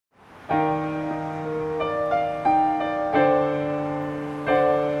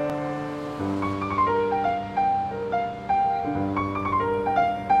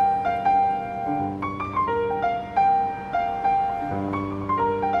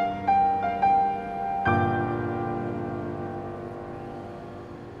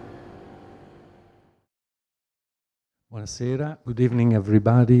Buonasera. Good evening,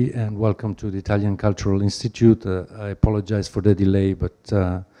 everybody, and welcome to the Italian Cultural Institute. I apologize for the delay, but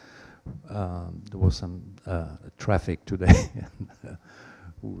there was some traffic today.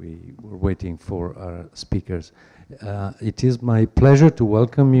 We were waiting for our speakers. It is my pleasure to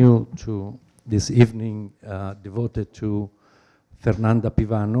welcome you to this evening devoted to Fernanda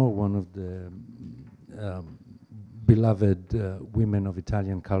Pivano, one of the beloved women of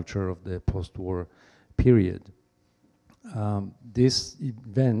Italian culture of the post-war period. This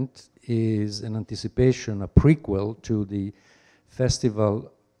event is an anticipation, a prequel to the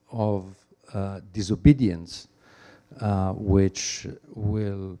Festival of Disobbedience, which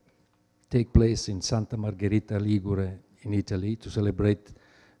will take place in Santa Margherita Ligure in Italy to celebrate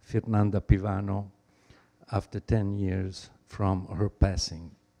Fernanda Pivano after 10 years from her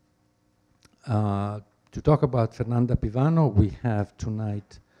passing. To talk about Fernanda Pivano, we have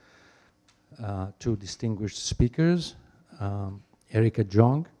tonight two distinguished speakers. Erica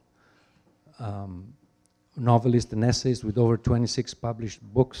Jong, novelist and essayist with over 26 published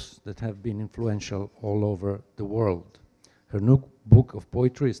books that have been influential all over the world. Her new book of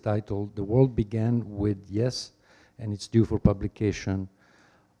poetry is titled The World Began with Yes, and it's due for publication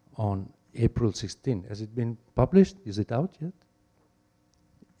on April 16. Has it been published? Is it out yet?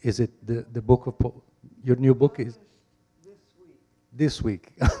 Is it the book of your new book is? This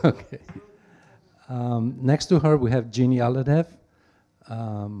week. Okay. Next to her, we have Gini Alhadeff,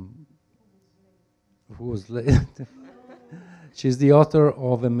 who was late. She's the author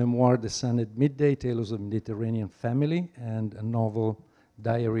of a memoir, The Sun at Midday, Tales of a Mediterranean Family, and a novel,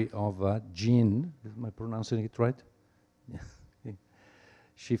 Diary of Jean. Am I pronouncing it right? Yeah.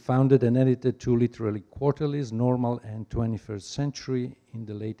 She founded and edited two literary quarterlies, Normal and 21st Century, in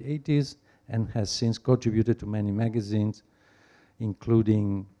the late 80s, and has since contributed to many magazines,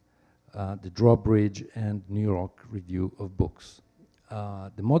 including the Drawbridge and New York Review of Books.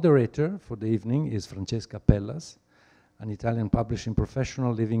 The moderator for the evening is Francesca Pellas, an Italian publishing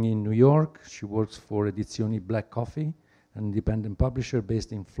professional living in New York. She works for Edizioni Black Coffee, an independent publisher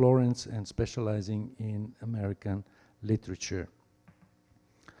based in Florence and specializing in American literature.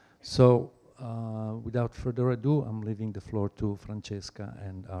 So, without further ado, I'm leaving the floor to Francesca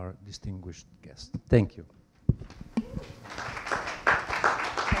and our distinguished guest. Thank you.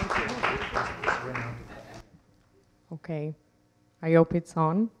 Okay, I hope it's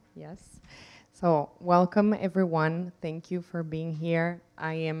on. Yes. So, welcome everyone. Thank you for being here.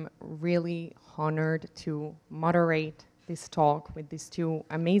 I am really honored to moderate this talk with these two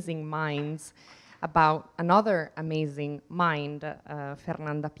amazing minds about another amazing mind,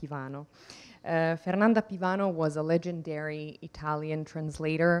 Fernanda Pivano. Fernanda Pivano was a legendary Italian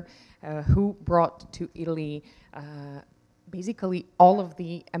translator who brought to Italy basically all of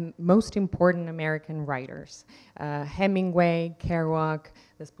the most important American writers. Hemingway, Kerouac,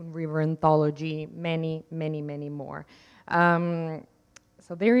 the Spoon River Anthology, many, many, many more. So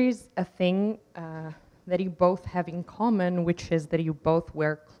there is a thing that you both have in common, which is that you both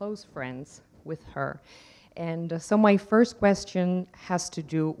were close friends with her. And so my first question has to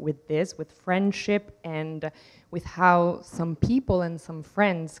do with this, with friendship and with how some people and some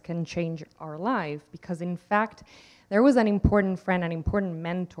friends can change our life. Because in fact, there was an important friend, an important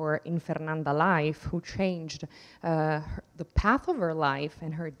mentor in Fernanda's life who changed the path of her life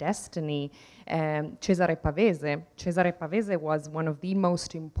and her destiny, Cesare Pavese. Cesare Pavese was one of the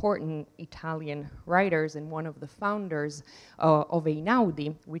most important Italian writers and one of the founders of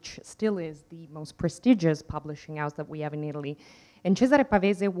Einaudi, which still is the most prestigious publishing house that we have in Italy. And Cesare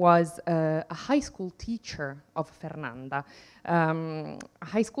Pavese was a high school teacher of Fernanda, a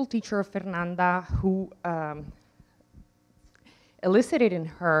high school teacher of Fernanda who elicited in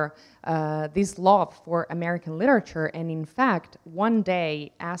her this love for American literature, and in fact, one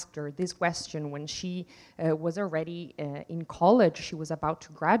day asked her this question when she was already in college. She was about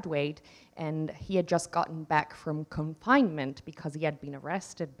to graduate, and he had just gotten back from confinement because he had been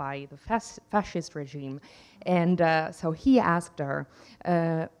arrested by the fascist regime. And so he asked her,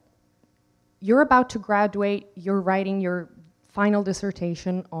 you're about to graduate, you're writing your final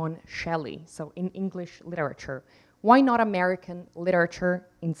dissertation on Shelley, so in English literature. Why not American literature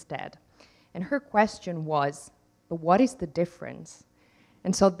instead? And her question was, but what is the difference?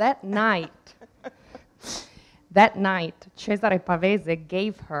 And so that night, Cesare Pavese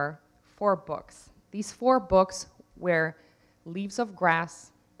gave her 4 books. These 4 books were Leaves of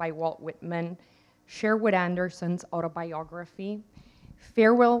Grass by Walt Whitman, Sherwood Anderson's autobiography,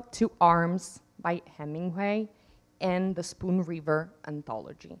 Farewell to Arms by Hemingway, and the Spoon River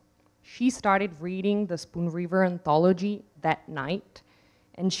Anthology. She started reading the Spoon River Anthology that night,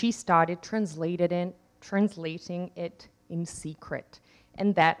 and she started translating it in secret.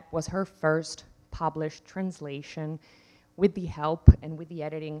 And that was her first published translation with the help and with the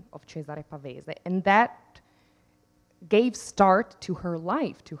editing of Cesare Pavese. And that gave start to her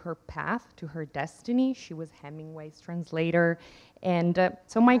life, to her path, to her destiny. She was Hemingway's translator. And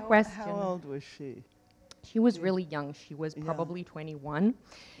so my question... How old was she? She was really young. She was probably 21.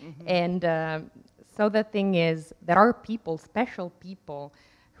 Mm-hmm. And so the thing is, there are people, special people,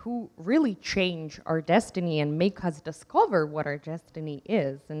 who really change our destiny and make us discover what our destiny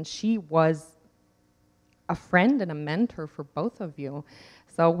is. And she was a friend and a mentor for both of you.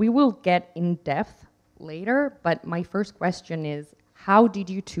 So we will get in depth later, but my first question is, how did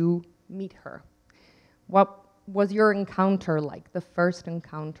you two meet her? What was your encounter like, the first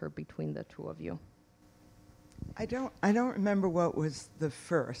encounter between the two of you? I don't remember what was the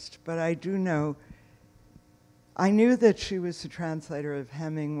first, but I do know, I knew that she was the translator of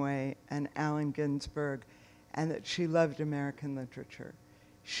Hemingway and Allen Ginsberg, and that she loved American literature.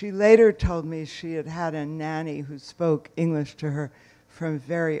 She later told me she had had a nanny who spoke English to her from a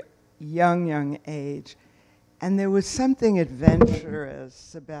very young age. And there was something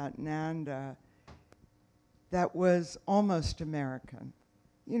adventurous about Nanda that was almost American.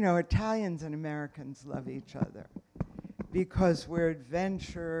 You know, Italians and Americans love each other because we're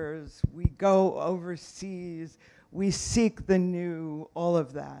adventurers, we go overseas, we seek the new, all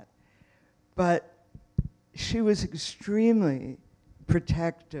of that. But she was extremely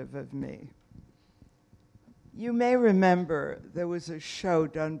protective of me. You may remember there was a show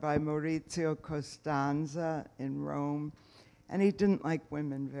done by Maurizio Costanza in Rome, and he didn't like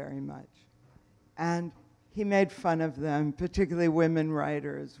women very much. And he made fun of them, particularly women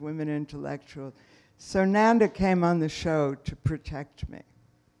writers, women intellectuals. So Nanda came on the show to protect me.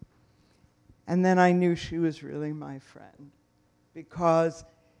 And then I knew she was really my friend, because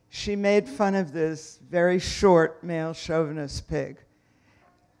she made fun of this very short male chauvinist pig.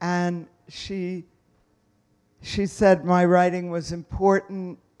 And she said my writing was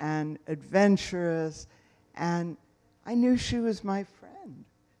important and adventurous, and I knew she was my friend.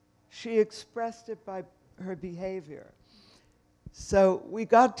 She expressed it by her behavior. So we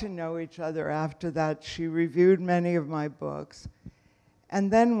got to know each other after that. She reviewed many of my books. And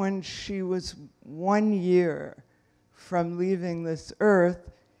then when she was 1 year from leaving this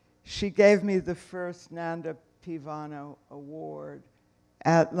earth, she gave me the first Nanda Pivano Award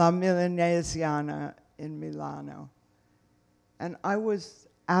at La Milanesiana in Milano. And I was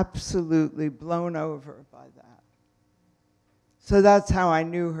absolutely blown over by that. So that's how I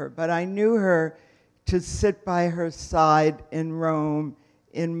knew her. But I knew her to sit by her side in Rome,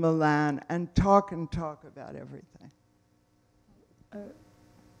 in Milan, and talk about everything.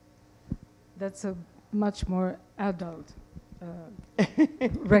 That's a much more adult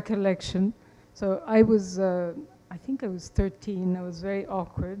recollection. So I was, I think I was 13. I was very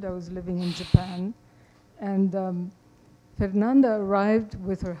awkward. I was living in Japan. And Fernanda arrived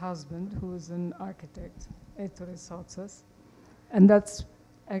with her husband, who was an architect, Ettore Sozzas. And that's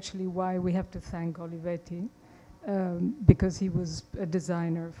actually why we have to thank Olivetti, because he was a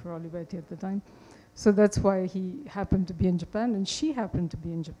designer for Olivetti at the time. So that's why he happened to be in Japan, and she happened to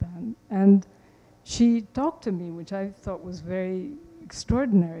be in Japan. And she talked to me, which I thought was very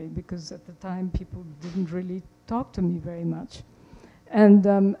extraordinary, because at the time people didn't really talk to me very much. And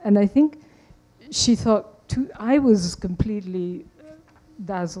I think she thought, I was completely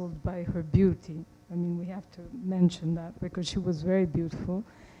dazzled by her beauty. I mean, we have to mention that, because she was very beautiful.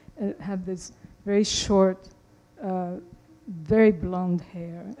 Had this very short, very blonde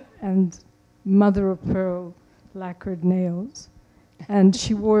hair, and mother-of-pearl lacquered nails. And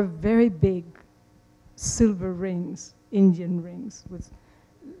she wore very big silver rings, Indian rings, with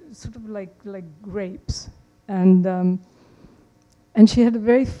sort of like grapes. And she had a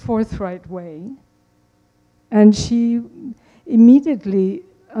very forthright way. And she immediately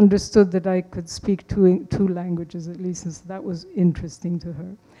understood that I could speak two languages at least, and so that was interesting to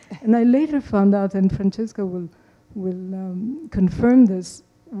her. And I later found out, and Francesca will confirm this,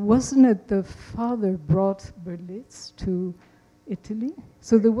 wasn't it the father brought Berlitz to Italy?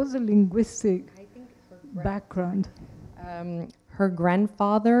 So there was a linguistic background. Her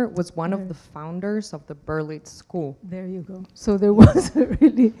grandfather was one of the founders of the Berlitz School. There you go. So there was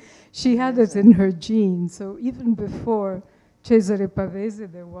really, she had it in her genes. So even before Cesare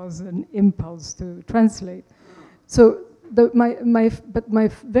Pavese, there was an impulse to translate. So my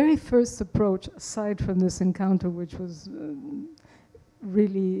very first approach, aside from this encounter, which was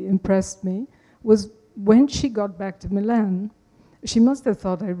really impressed me, was when she got back to Milan, She must have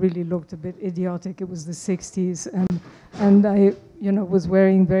thought I really looked a bit idiotic. It was the 60s, and I, was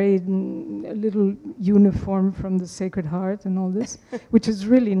wearing very a little uniform from the Sacred Heart and all this, which is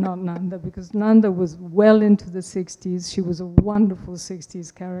really not Nanda, because Nanda was well into the 60s. She was a wonderful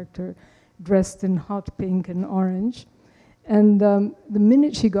 60s character, dressed in hot pink and orange. And the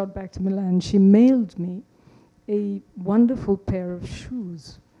minute she got back to Milan, she mailed me a wonderful pair of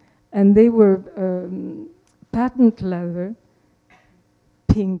shoes. And they were patent leather,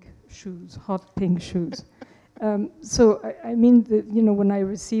 pink shoes, hot pink shoes. So I mean, when I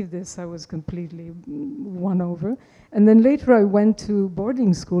received this, I was completely won over. And then later I went to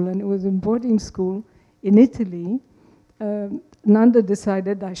boarding school, and it was in boarding school in Italy. Nanda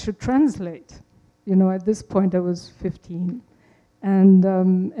decided I should translate. At this point I was 15,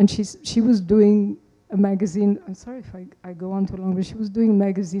 and she was doing a magazine. I'm sorry if I go on too long, but she was doing a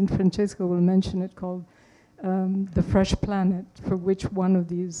magazine. Francesca will mention it, called The Fresh Planet, for which one of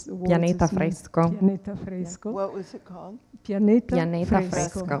these awards Pianeta Fresco. Pianeta Fresco. Yeah. What was it called? Pianeta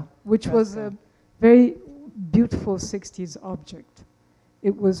Fresco. Which was a very beautiful 60s object.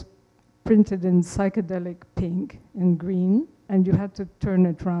 It was printed in psychedelic pink and green, and you had to turn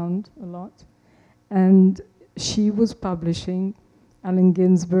it around a lot. And she was publishing Allen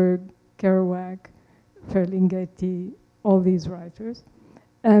Ginsberg, Kerouac, Ferlinghetti, all these writers.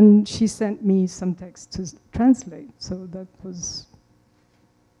 And she sent me some text to translate. So that was,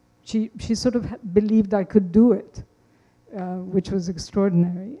 she sort of believed I could do it, which was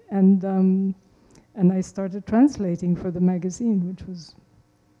extraordinary. And I started translating for the magazine, which was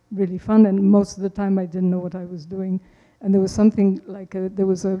really fun. And most of the time I didn't know what I was doing. And there was something like, I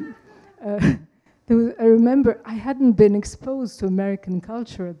remember I hadn't been exposed to American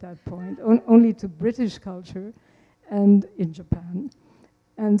culture at that point, only to British culture and in Japan.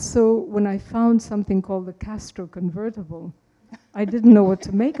 And so when I found something called the Castro convertible, I didn't know what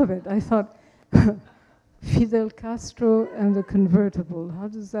to make of it. I thought, Fidel Castro and the convertible, how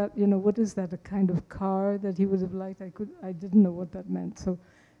does that, what is that, a kind of car that he would have liked? I didn't know what that meant, so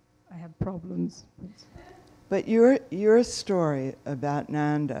I had problems. But your story about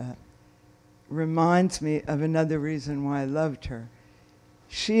Nanda reminds me of another reason why I loved her.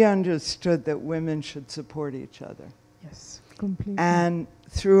 She understood that women should support each other. Yes, completely. And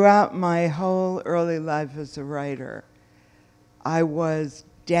throughout my whole early life as a writer, I was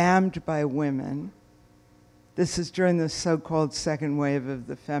damned by women. This is during the so-called second wave of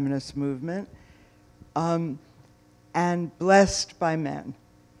the feminist movement, and blessed by men.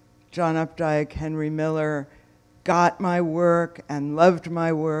 John Updike, Henry Miller got my work and loved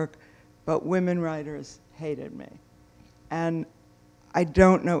my work, but women writers hated me. And I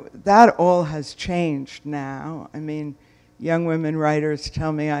don't know, that all has changed now. I mean, young women writers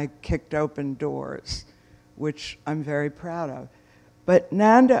tell me I kicked open doors, which I'm very proud of. But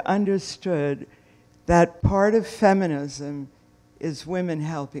Nanda understood that part of feminism is women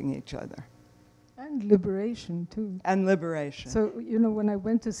helping each other. And liberation, too. And liberation. So, when I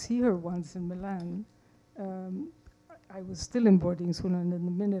went to see her once in Milan, I was still in boarding school, and in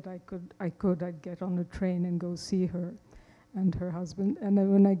the minute I'd get on a train and go see her and her husband. And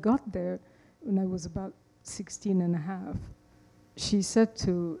then when I got there, when I was about 16 and a half, she said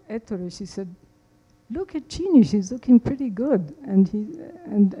to Ettore, she said, "Look at Gini, she's looking pretty good." And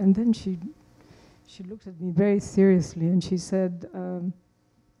then she looked at me very seriously, and she said,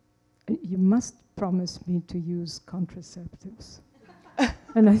 "You must promise me to use contraceptives."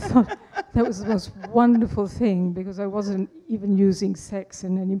 And I thought that was the most wonderful thing, because I wasn't even using sex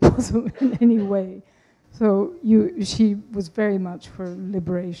in any way. So she was very much for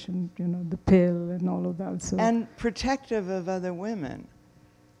liberation, the pill and all of that. So. And protective of other women,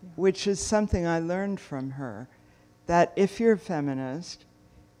 which is something I learned from her, that if you're a feminist,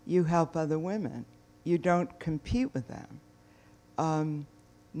 you help other women. You don't compete with them,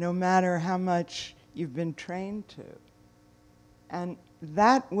 no matter how much you've been trained to. And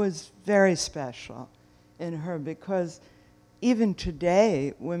that was very special in her, because even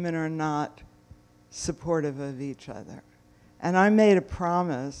today, women are not supportive of each other. And I made a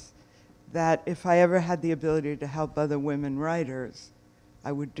promise that if I ever had the ability to help other women writers,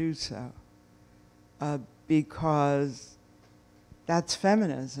 I would do so, because that's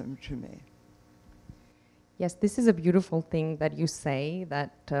feminism to me. Yes, this is a beautiful thing that you say,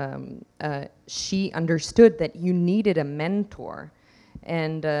 that she understood that you needed a mentor,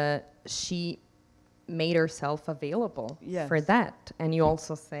 and she made herself available for that. And you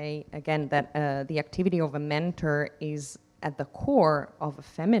also say, again, that the activity of a mentor is at the core of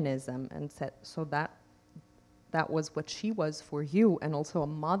feminism, and so that was what she was for you, and also a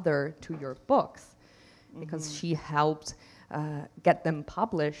mother to your books, because she helped get them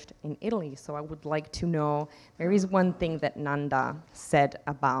published in Italy. So I would like to know, there is one thing that Nanda said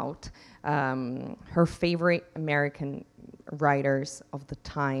about her favorite American writers of the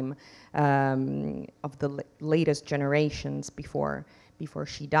time, of the latest generations before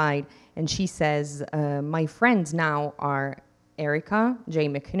she died. And she says, my friends now are Erica, J.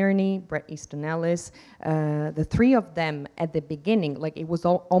 McInerney, Bret Easton Ellis. The three of them at the beginning, like it was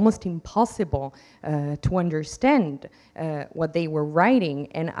almost impossible to understand what they were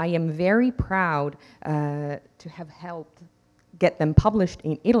writing. And I am very proud to have helped get them published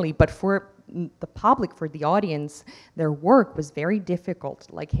in Italy. But for the public, for the audience, their work was very difficult,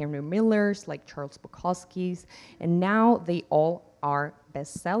 like Henry Miller's, like Charles Bukowski's. And now they all are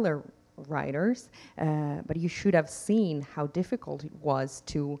bestseller writers, but you should have seen how difficult it was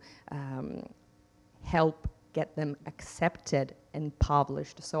to help get them accepted and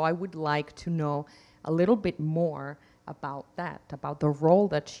published. So I would like to know a little bit more about that, about the role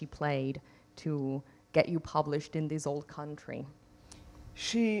that she played to get you published in this old country.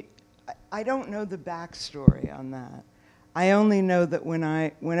 I don't know the backstory on that. I only know that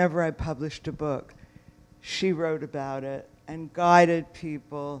whenever I published a book, she wrote about it and guided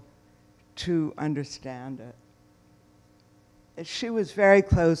people to understand it. She was very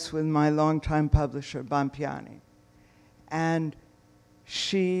close with my longtime publisher, Bompiani. And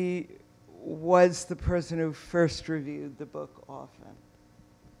she was the person who first reviewed the book often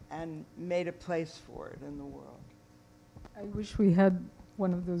and made a place for it in the world. I wish we had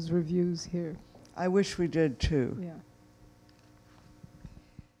one of those reviews here. I wish we did too. Yeah.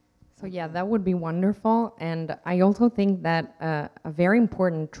 So yeah, that would be wonderful. And I also think that a very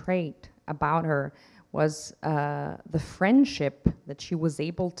important trait about her was the friendship that she was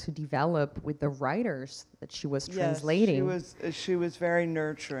able to develop with the writers that she was translating. Yes, she was very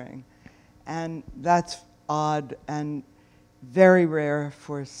nurturing. And that's odd and very rare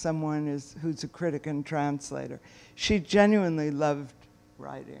for someone who's a critic and translator. She genuinely loved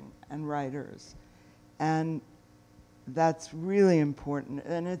writing and writers. And that's really important.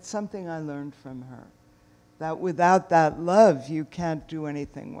 And it's something I learned from her, that without that love, you can't do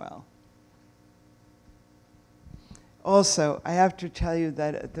anything well. Also, I have to tell you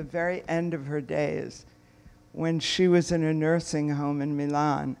that at the very end of her days, when she was in a nursing home in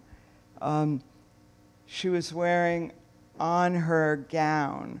Milan, she was wearing on her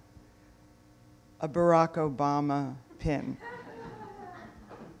gown a Barack Obama pin.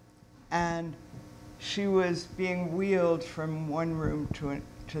 And she was being wheeled from one room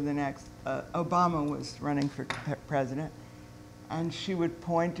to the next. Obama was running for president, and she would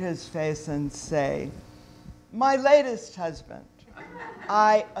point to his face and say, "My latest husband,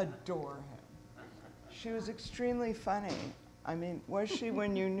 I adore him." She was extremely funny. I mean, was she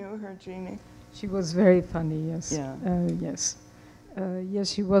when you knew her, Gini? She was very funny, yes. Yeah. Yes.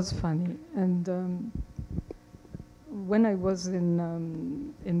 Yes, she was funny. And when I was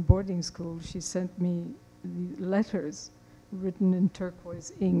in boarding school, she sent me the letters written in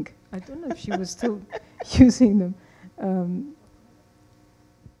turquoise ink. I don't know if she was still using them.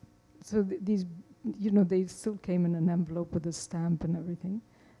 So these, you know, they still came in an envelope with a stamp and everything.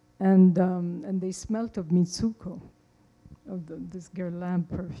 And they smelt of Mitsuko, of this Guerlain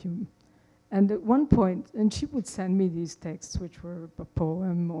perfume. And at one point, and she would send me these texts, which were a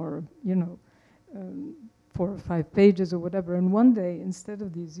poem or, you know, 4 or 5 pages or whatever. And one day, instead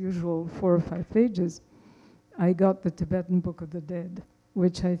of these usual 4 or 5 pages, I got the Tibetan Book of the Dead,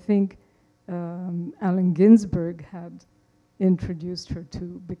 which I think Allen Ginsberg had introduced her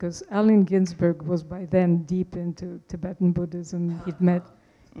to, because Allen Ginsberg was by then deep into Tibetan Buddhism. He'd met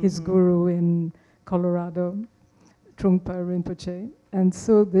his guru in Colorado, Trungpa Rinpoche. And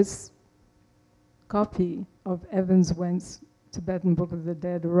so this copy of Evans Wentz' Tibetan Book of the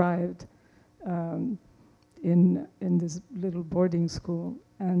Dead arrived in this little boarding school,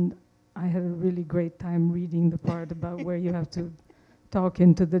 and I had a really great time reading the part about where you have to talk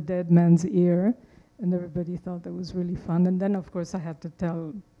into the dead man's ear, and everybody thought that was really fun. And then, of course, I had to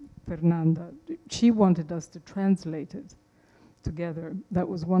tell Fernanda. She wanted us to translate it together. That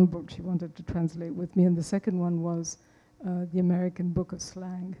was one book she wanted to translate with me, and the second one was the American Book of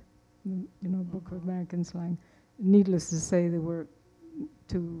Slang, you know, Book of American Slang. Needless to say, they were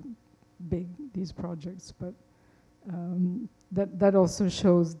too big, these projects, but that also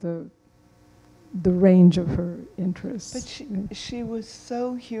shows the range of her interests. But she was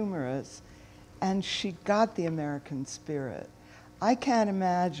so humorous, and she got the American spirit. I can't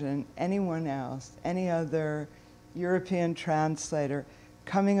imagine anyone else, any other European translator,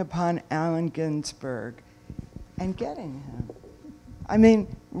 coming upon Allen Ginsberg and getting him. I mean,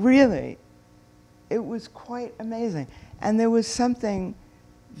 really, it was quite amazing. And there was something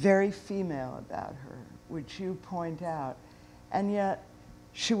very female about her, which you point out. And yet,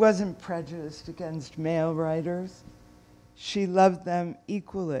 she wasn't prejudiced against male writers. She loved them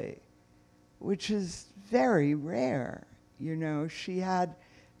equally, which is very rare. You know, she had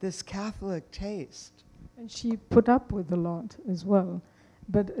this Catholic taste. And she put up with a lot as well.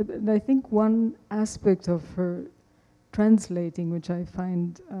 But I think one aspect of her translating, which I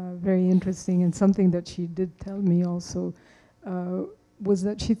find very interesting, and something that she did tell me also, was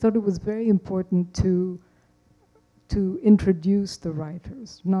that she thought it was very important to introduce the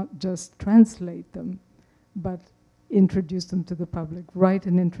writers, not just translate them, but introduce them to the public, write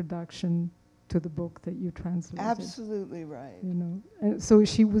an introduction to the book that you translated. Absolutely right. You know, and so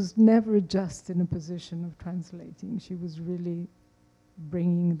she was never just in a position of translating. She was really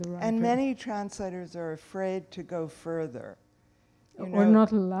bringing the writer. And many translators are afraid to go further. Or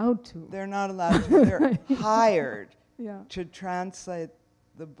not allowed to. They're not allowed to. They're Right. hired Yeah. to translate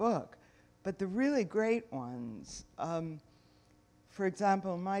the book. But the really great ones, for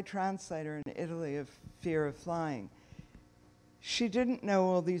example, my translator in Italy of Fear of Flying, she didn't know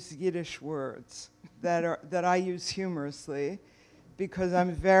all these Yiddish words that I use humorously because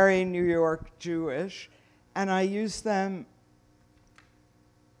I'm very New York Jewish, and I use them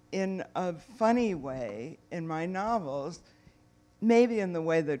in a funny way in my novels, maybe in the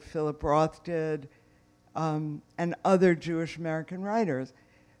way that Philip Roth did, and other Jewish American writers.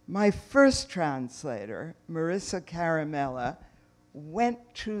 My first translator, Marissa Caramella, went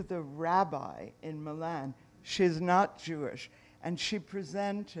to the rabbi in Milan. She's not Jewish, and she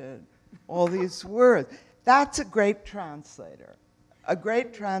presented all these words. That's a great translator. A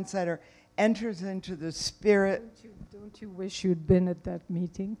great translator enters into the spirit. Don't you wish you'd been at that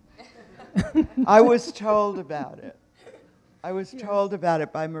meeting? I was told about it. I was told about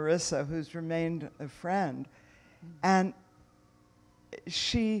it by Marissa, who's remained a friend. And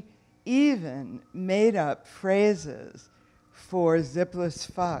she even made up phrases for zipless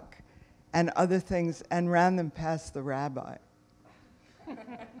fuck and other things and ran them past the rabbi.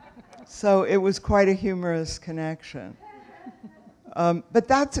 So it was quite a humorous connection. But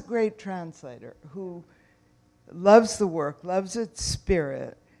that's a great translator who loves the work, loves its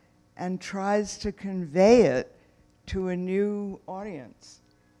spirit, and tries to convey it to a new audience.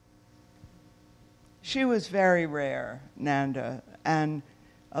 She was very rare, Nanda, and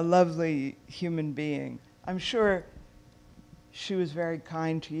a lovely human being. I'm sure she was very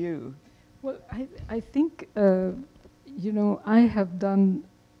kind to you. Well, I think, you know, I have done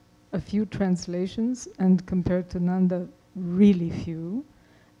a few translations, and compared to Nanda, really few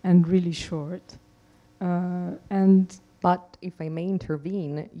and really short. But if I may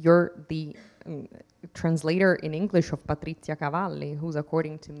intervene, you're the translator in English of Patrizia Cavalli, who's,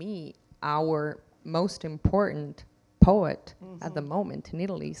 according to me, our most important poet at the moment in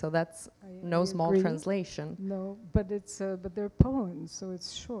Italy. So that's no small translation. No, but it's but they're poems, so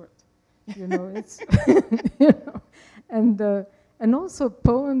it's short. You know, it's you know, and also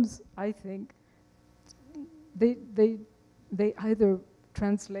poems. I think they either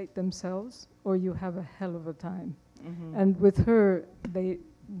translate themselves or you have a hell of a time. Mm-hmm. And with her, they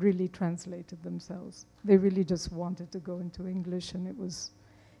really translated themselves. They really just wanted to go into English, and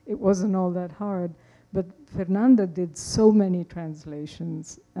it wasn't all that hard. But Fernanda did so many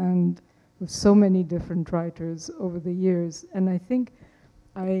translations and with so many different writers over the years. And I think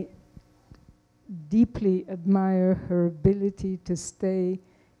I deeply admire her ability to stay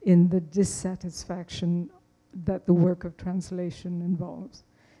in the dissatisfaction that the work of translation involves.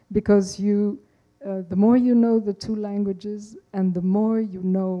 Because the more you know the two languages and the more you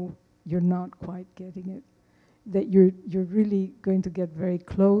know you're not quite getting it, that you're really going to get very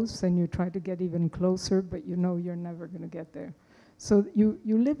close, and you try to get even closer, but you know you're never going to get there. So you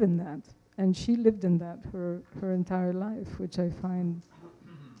live in that, and she lived in that her entire life, which I find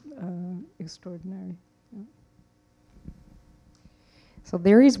extraordinary. Yeah. So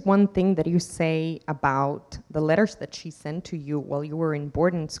there is one thing that you say about the letters that she sent to you while you were in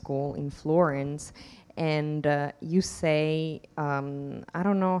boarding school in Florence, and you say, I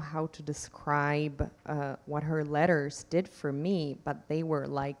don't know how to describe what her letters did for me, but they were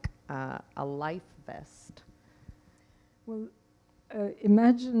like a life vest. Well,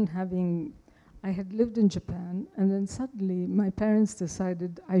 imagine I had lived in Japan, and then suddenly my parents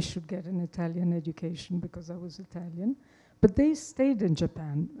decided I should get an Italian education because I was Italian. But they stayed in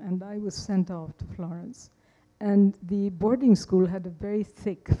Japan, and I was sent off to Florence. And the boarding school had a very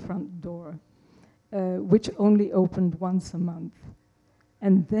thick front door, which only opened once a month.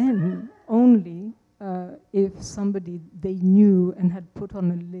 And then only if somebody they knew and had put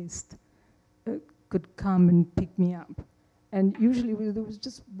on a list could come and pick me up. And usually there was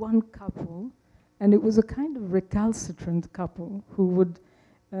just one couple, and it was a kind of recalcitrant couple who would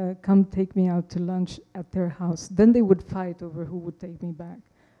come take me out to lunch at their house. Then they would fight over who would take me back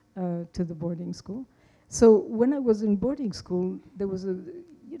to the boarding school. So when I was in boarding school, there was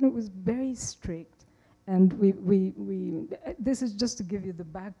it was very strict. And this is just to give you the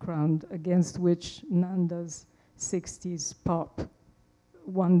background against which Nanda's 60s pop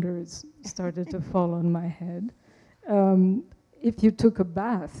wonders started to fall on my head. If you took a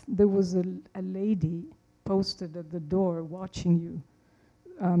bath, there was a lady posted at the door watching you,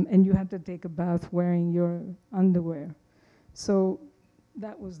 and you had to take a bath wearing your underwear. So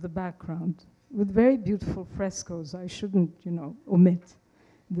that was the background, with very beautiful frescoes. I shouldn't, omit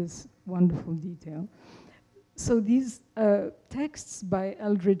this wonderful detail. So these texts by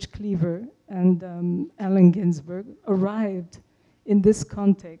Eldridge Cleaver and Allen Ginsberg arrived in this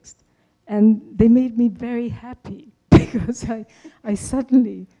context, and they made me very happy because I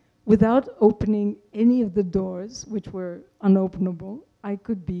suddenly, without opening any of the doors, which were unopenable, I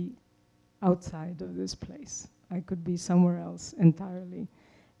could be outside of this place. I could be somewhere else entirely.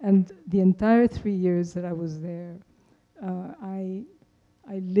 And the entire 3 years that I was there, I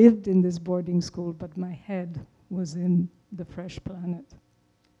lived in this boarding school, but my head was in the fresh planet.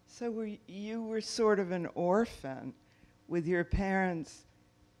 So you were sort of an orphan with your parents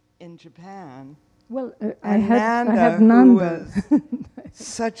in Japan. Well, I had Nanda, Nanda. who was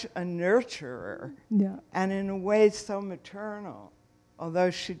such a nurturer, Yeah. and in a way so maternal,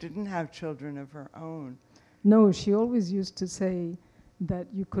 although she didn't have children of her own. No, she always used to say that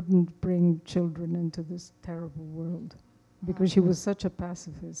you couldn't bring children into this terrible world, because she was such a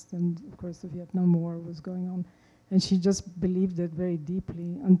pacifist, and of course the Vietnam War was going on, and she just believed it very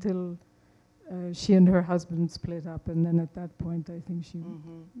deeply until she and her husband split up, and then at that point I think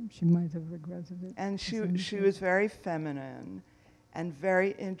she might have regretted it. And she was very feminine and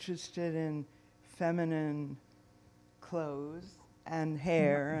very interested in feminine clothes and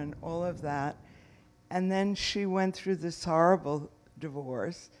hair and all of that. And then she went through this horrible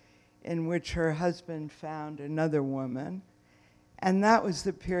divorce in which her husband found another woman. And that was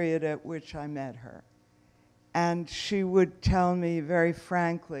the period at which I met her. And she would tell me very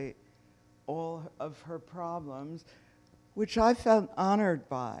frankly all of her problems, which I felt honored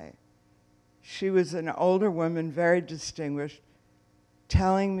by. She was an older woman, very distinguished,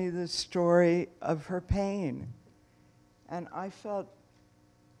 telling me the story of her pain. And I felt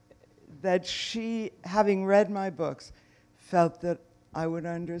that she, having read my books, felt that I would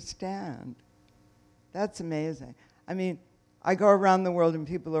understand. That's amazing. I mean, I go around the world and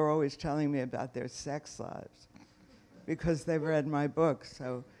people are always telling me about their sex lives because they've read my books.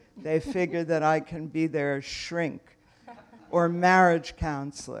 So they figure that I can be their shrink or marriage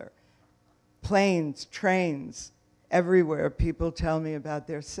counselor. Planes, trains, everywhere people tell me about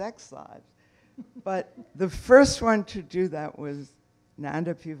their sex lives. But the first one to do that was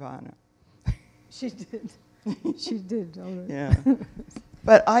Nanda Pivano. She did. She did already. Yeah.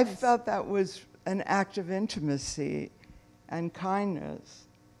 But I felt that was an act of intimacy and kindness.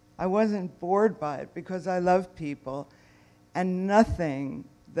 I wasn't bored by it because I love people, and nothing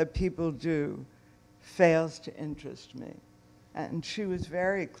that people do fails to interest me. And she was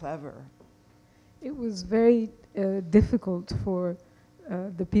very clever. It was very difficult for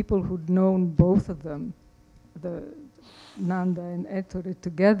the people who'd known both of them, the Nanda and Ettore,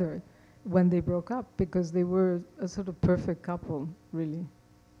 together when they broke up, because they were a sort of perfect couple, really.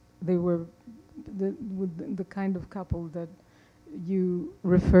 They were the kind of couple that you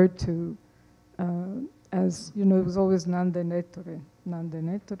referred to as, it was always Nanda and Ettore, Nanda and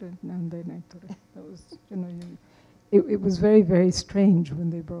Ettore, Nanda and Ettore. That was, it was very, very strange when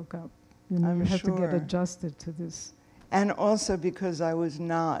they broke up. You had to get adjusted to this. And also because I was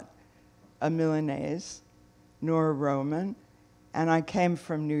not a Milanese nor a Roman, and I came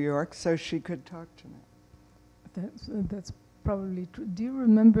from New York, so she could talk to me. That's probably true. Do you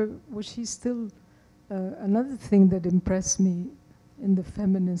remember, was she still, another thing that impressed me in the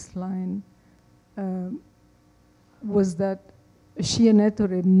feminist line was that she and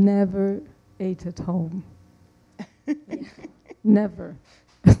Ettore never ate at home. Never.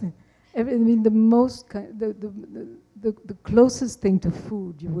 I mean, the closest thing to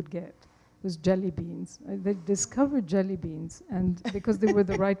food you would get was jelly beans. They discovered jelly beans, and because they were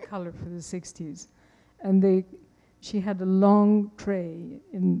the right color for the 60s. And she had a long tray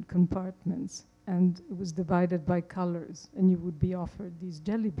in compartments, and it was divided by colors, and you would be offered these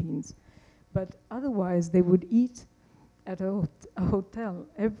jelly beans. But otherwise, they would eat at a hotel.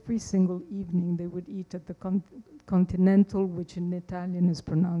 Every single evening, they would eat at the Continental, which in Italian is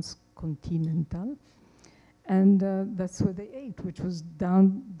pronounced Continental. And that's where they ate, which was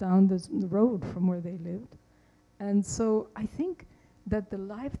down the road from where they lived. And so I think that the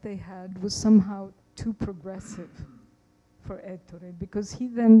life they had was somehow too progressive for Ettore, because he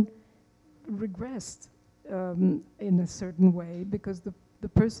then regressed in a certain way, because the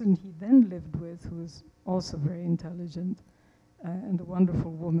person he then lived with, who was also very intelligent and a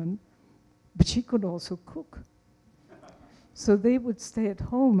wonderful woman, but she could also cook. So they would stay at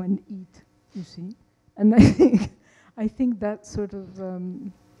home and eat, you see. And I think that sort of...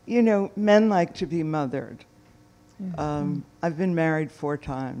 you know, men like to be mothered. Yeah. I've been married 4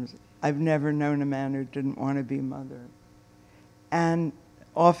 times. I've never known a man who didn't want to be mothered. And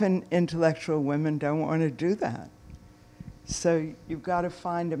often intellectual women don't want to do that. So you've got to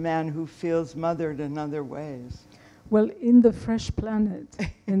find a man who feels mothered in other ways. Well, in the Fresh Planet,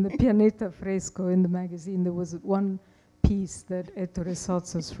 in the Pianeta Fresco, in the magazine, there was one piece that Ettore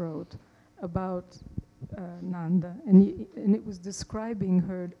Sottsass wrote about Nanda, and it was describing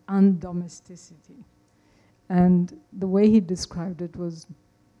her undomesticity. And the way he described it was,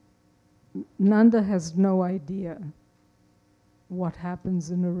 Nanda has no idea what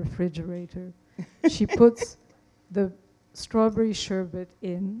happens in a refrigerator. She puts the strawberry sherbet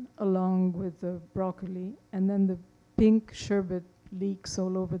in along with the broccoli, and then the pink sherbet leaks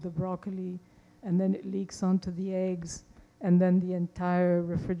all over the broccoli, and then it leaks onto the eggs, and then the entire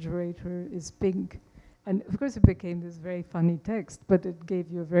refrigerator is pink. And of course it became this very funny text, but it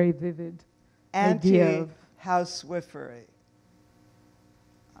gave you a very vivid idea of housewifery.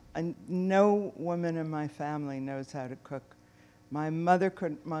 And no woman in my family knows how to cook. My mother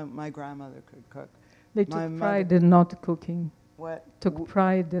could, my grandmother could cook. They took pride in not cooking. What? Took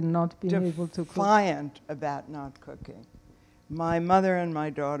pride in not being able to cook. Defiant about not cooking. My mother and my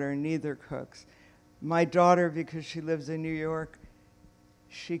daughter neither cooks. My daughter, because she lives in New York,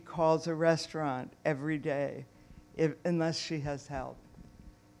 she calls a restaurant every day, unless she has help.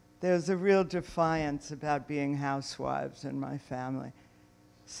 There's a real defiance about being housewives in my family.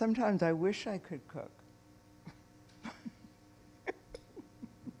 Sometimes I wish I could cook.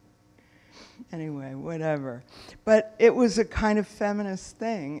 Anyway, whatever. But it was a kind of feminist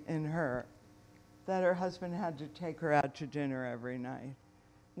thing in her, that her husband had to take her out to dinner every night.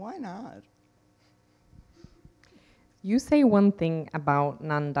 Why not? You say one thing about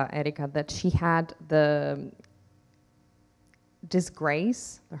Nanda, Erica, that she had the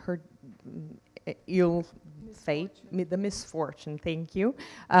disgrace, her ill fate, the misfortune, thank you,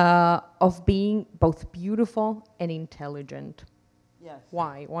 of being both beautiful and intelligent. Yes.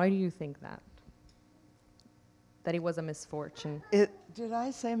 Why? Why do you think that? That it was a misfortune? Did I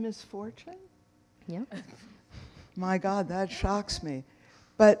say misfortune? Yeah. My God, that shocks me.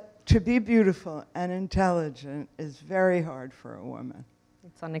 But to be beautiful and intelligent is very hard for a woman.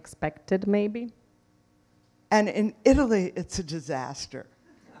 It's unexpected, maybe? And in Italy, it's a disaster.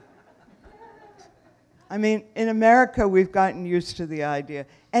 I mean, in America, we've gotten used to the idea.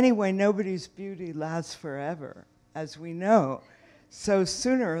 Anyway, nobody's beauty lasts forever, as we know. So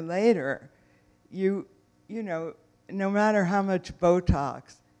sooner or later, you know, no matter how much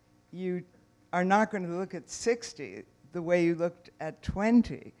Botox, you are not going to look at 60 the way you looked at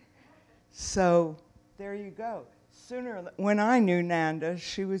 20. So there you go. When I knew Nanda,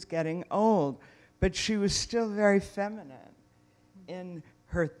 she was getting old, but she was still very feminine in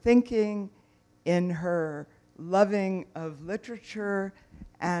her thinking, in her loving of literature,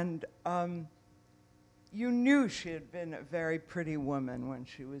 and you knew she had been a very pretty woman when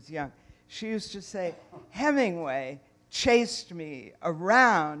she was young. She used to say, Hemingway chased me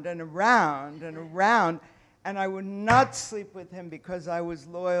around and around and around, and I would not sleep with him because I was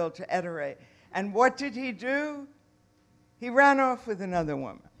loyal to Ettore. And what did he do? He ran off with another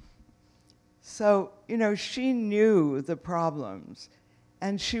woman. So, you know, she knew the problems,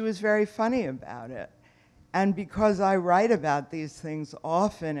 and she was very funny about it. And because I write about these things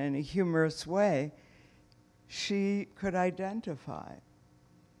often in a humorous way, she could identify.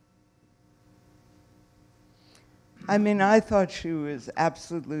 I mean, I thought she was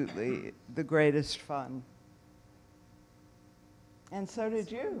absolutely the greatest fun. And so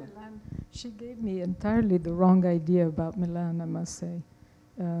did you. She gave me entirely the wrong idea about Milan, I must say,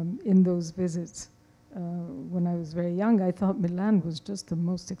 in those visits. When I was very young, I thought Milan was just the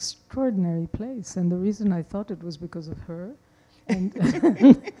most extraordinary place. And the reason I thought it was because of her and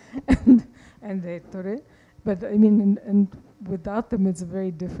and Ettore. But I mean, and without them, it's a very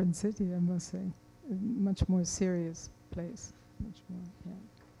different city, I must say. A much more serious place. Much more,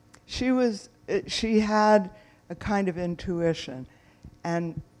 yeah. She had a kind of intuition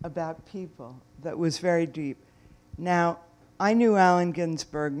and about people that was very deep. Now, I knew Allen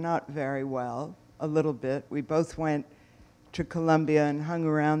Ginsberg not very well, a little bit. We both went to Columbia and hung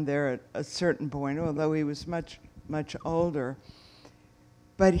around there at a certain point, although he was much, much older.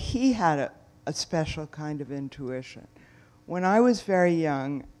 But he had a special kind of intuition. When I was very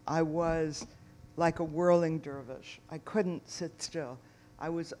young, I was like a whirling dervish. I couldn't sit still. I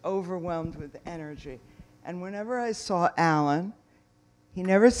was overwhelmed with energy. And whenever I saw Allen, he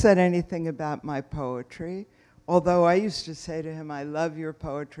never said anything about my poetry, although I used to say to him, I love your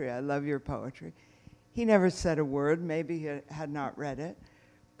poetry, I love your poetry. He never said a word, maybe he had not read it,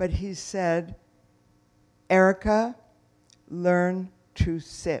 but he said, Erica, learn to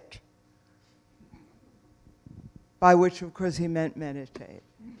sit. By which, of course, he meant meditate.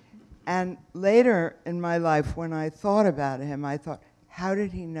 And later in my life, when I thought about him, I thought, how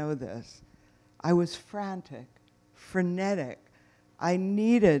did he know this? I was frantic, frenetic. I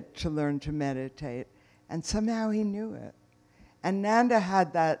needed to learn to meditate, and somehow he knew it. And Nanda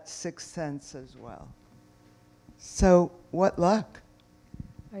had that sixth sense as well. So what luck.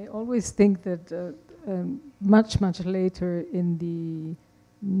 I always think that much, much later in the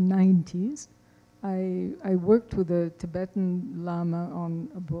 90s, I worked with a Tibetan Lama on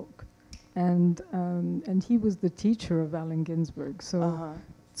a book, and he was the teacher of Allen Ginsberg. So,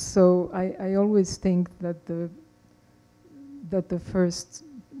 so I always think that the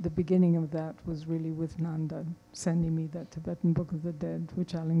beginning of that was really with Nanda sending me that Tibetan Book of the Dead,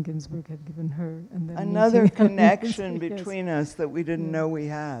 which Allen Ginsberg had given her, and then another connection between us that we didn't know we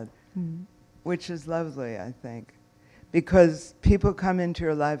had, which is lovely, I think. Because people come into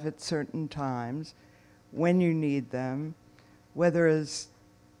your life at certain times when you need them, whether as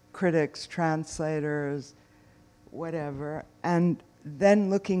critics, translators, whatever, and then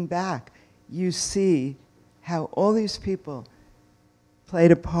looking back, you see how all these people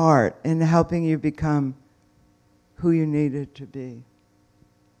played a part in helping you become who you needed to be.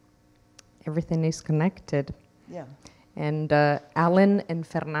 Everything is connected. Yeah. And Allen and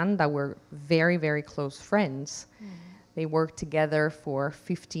Fernanda were very, very close friends. They worked together for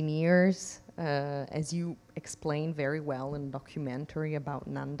 15 years, as you explain very well in a documentary about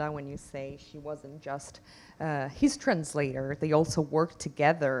Nanda, when you say she wasn't just his translator. They also worked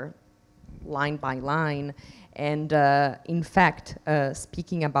together line by line. And in fact,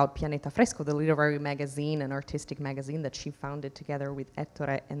 speaking about Pianeta Fresco, the literary magazine and artistic magazine that she founded together with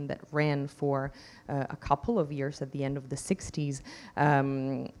Ettore and that ran for a couple of years at the end of the 60s,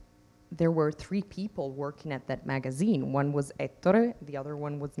 there were 3 people working at that magazine. One was Ettore, the other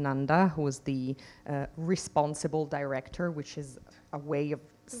one was Nanda, who was the responsible director, which is a way of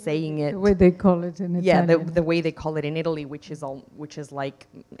saying it. The way they call it in Italian. Yeah, the way they call it in Italy, which is like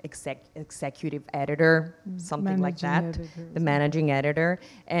executive editor, something like that. The managing editor.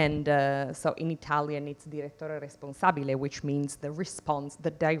 And so in Italian, it's direttore responsabile, which means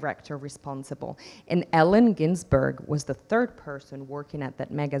the director responsible. And Allen Ginsberg was the 3rd person working at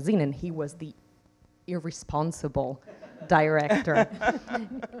that magazine, and he was the irresponsible director.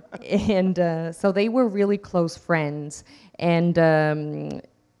 And so they were really close friends. And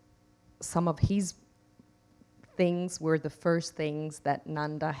some of his things were the first things that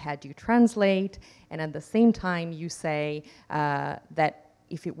Nanda had you translate, and at the same time you say that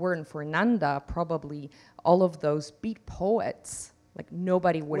if it weren't for Nanda, probably all of those beat poets, like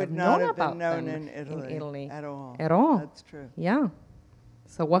nobody would have known about them in Italy at all. At all. That's true. Yeah.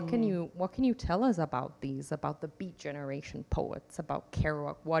 So what can you tell us about these, about the Beat Generation poets, about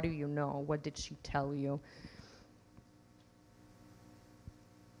Kerouac? What do you know? What did she tell you?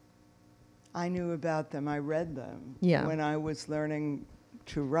 I knew about them. I read them when I was learning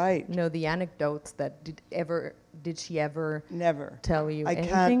to write. No, the anecdotes that did she ever Never tell you anything?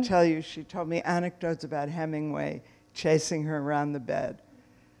 Can't tell you. She told me anecdotes about Hemingway chasing her around the bed,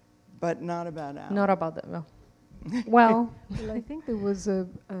 but not about Allen. Not about that. No. Well, I think there was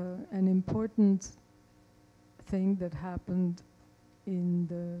an important thing that happened in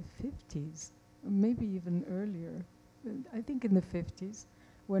the 50s, maybe even earlier. I think in the 50s.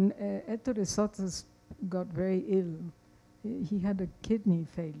 When Ettore Sottsass got very ill, he had a kidney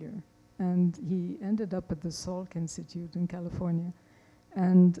failure, and he ended up at the Salk Institute in California.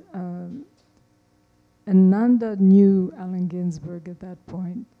 And Nanda knew Allen Ginsberg at that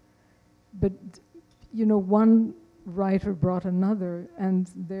point. But, you know, one writer brought another, and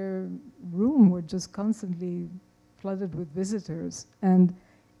their room were just constantly flooded with visitors. And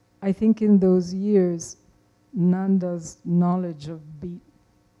I think in those years, Nanda's knowledge of beat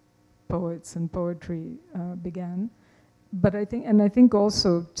poets and poetry began. But I think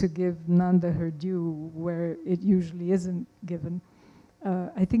also, to give Nanda her due where it usually isn't given,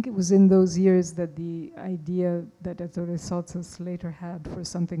 I think it was in those years that the idea that Ettore Sottsass later had for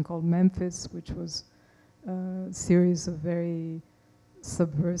something called Memphis, which was a series of very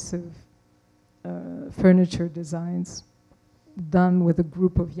subversive furniture designs done with a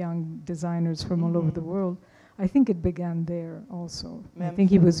group of young designers from all over the world. I think it began there also. Memphis. I think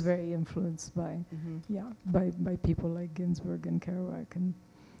he was very influenced by, by people like Ginsberg and Kerouac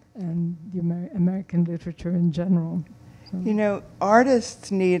and the American literature in general. So. You know,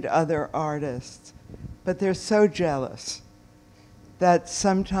 artists need other artists, but they're so jealous that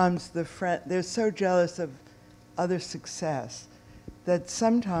sometimes they're so jealous of other success that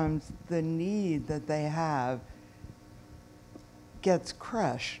sometimes the need that they have gets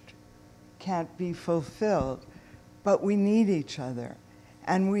crushed, can't be fulfilled. But we need each other.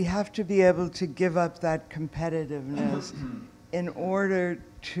 And we have to be able to give up that competitiveness in order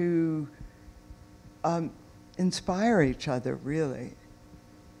to inspire each other, really.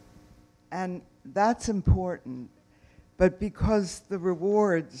 And that's important. But because the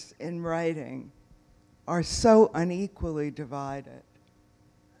rewards in writing are so unequally divided,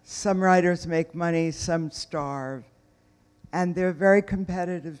 some writers make money, some starve, and they're very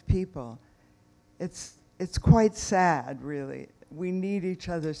competitive people. It's quite sad, really. We need each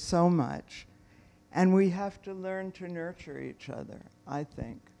other so much, and we have to learn to nurture each other, I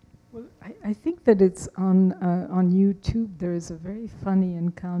think. Well, I think that it's on YouTube. There is a very funny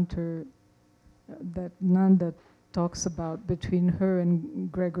encounter that Nanda talks about between her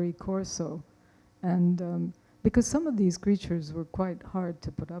and Gregory Corso, and because some of these creatures were quite hard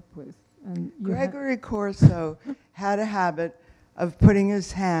to put up with. And Gregory Corso had a habit of putting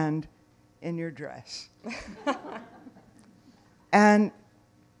his hand in your dress. And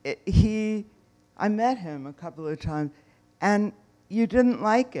I met him a couple of times, and you didn't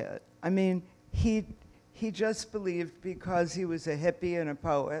like it. I mean, he just believed because he was a hippie and a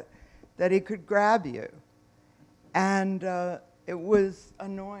poet that he could grab you. And it was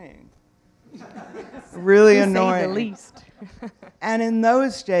annoying. Really annoying. To say the least. And in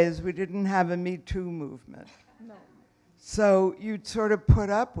those days, we didn't have a Me Too movement. No. So you'd sort of put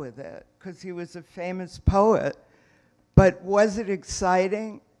up with it because he was a famous poet. But was it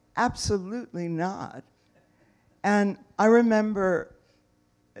exciting? Absolutely not. And I remember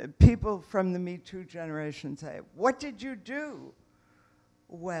people from the Me Too generation say, "What did you do?"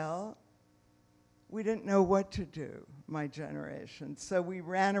 Well, we didn't know what to do, my generation. So we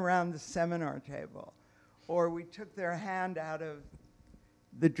ran around the seminar table, or we took their hand out of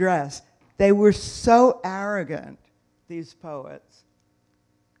the dress. They were so arrogant, these poets.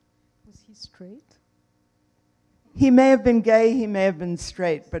 Was he straight? He may have been gay, he may have been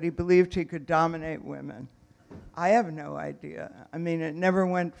straight, but he believed he could dominate women. I have no idea. I mean, it never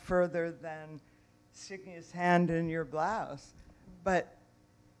went further than sticking his hand in your blouse. But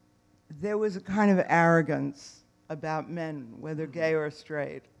there was a kind of arrogance about men, whether gay or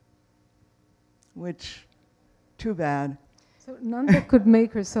straight, which, too bad. So Nanda could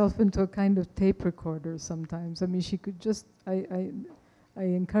make herself into a kind of tape recorder sometimes. I mean, she could just, I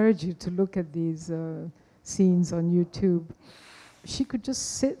encourage you to look at these scenes on YouTube. She could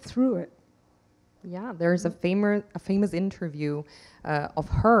just sit through it. Yeah, there's a famous interview of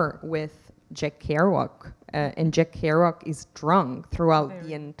her with Jack Kerouac, and Jack Kerouac is drunk throughout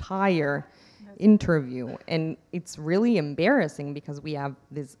the entire interview, and it's really embarrassing because we have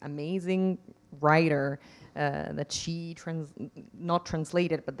this amazing writer that she not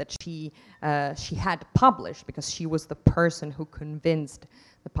translated, but that she had published, because she was the person who convinced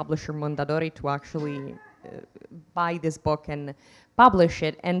the publisher Mondadori to actually buy this book and publish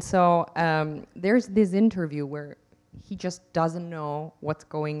it. And so there's this interview where he just doesn't know what's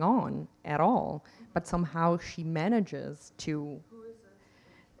going on at all, but somehow she manages to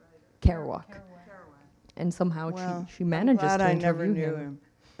Kerouac. And somehow she manages I'm glad to I interview never knew him.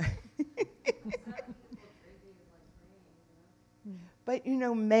 But you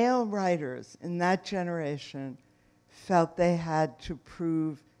know, male writers in that generation felt they had to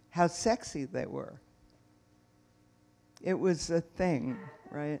prove how sexy they were. It was a thing,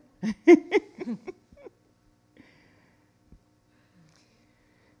 right?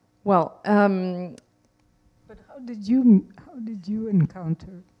 Well, But how did you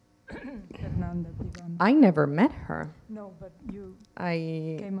encounter Fernanda Pivano? I never met her. No, but you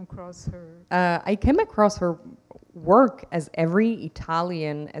I came across her. I came across her work as every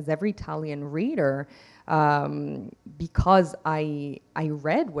Italian reader, because I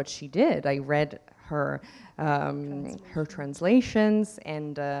read what she did. I read her her translations.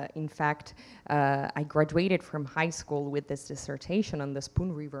 And in fact, I graduated from high school with this dissertation on the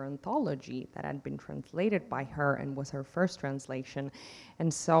Spoon River anthology that had been translated by her and was her first translation.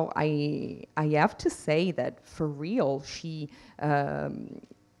 And so I have to say that for real, she,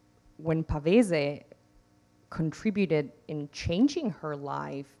 when Pavese contributed in changing her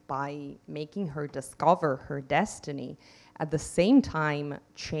life by making her discover her destiny, at the same time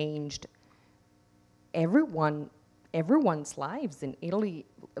changed everyone's lives in Italy,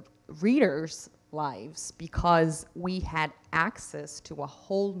 readers' lives, because we had access to a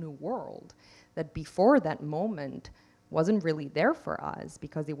whole new world that before that moment wasn't really there for us,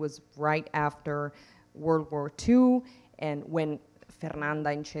 because it was right after World War II and when Fernanda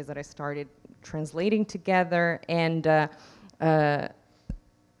and Cesare started translating together, and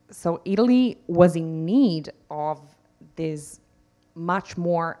so Italy was in need of this much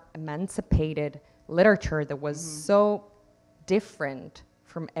more emancipated literature that was so different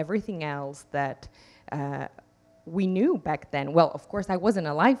from everything else that we knew back then. Well, of course, I wasn't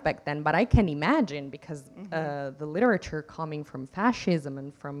alive back then, but I can imagine, because the literature coming from fascism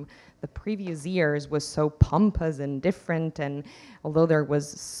and from the previous years was so pompous and different, and although there was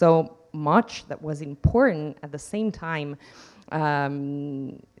so much that was important, at the same time,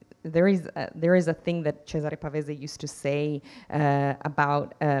 there is a thing that Cesare Pavese used to say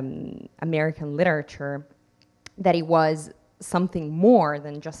about American literature, that it was something more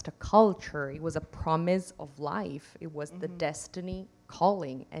than just a culture. It was a promise of life. It was the destiny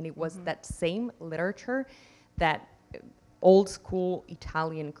calling, and it was that same literature that old school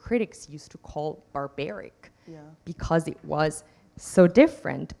Italian critics used to call barbaric, because it was so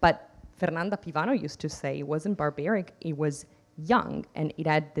different. But Fernanda Pivano used to say it wasn't barbaric, it was young, and it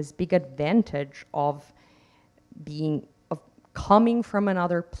had this big advantage of coming from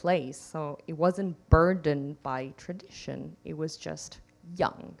another place. So it wasn't burdened by tradition, it was just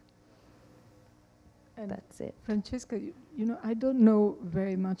young. And that's it. Francesca, you know, I don't know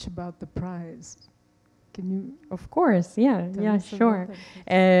very much about the prize. Can you? Of course, yeah, sure.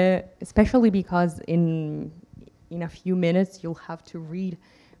 Especially because in a few minutes you'll have to read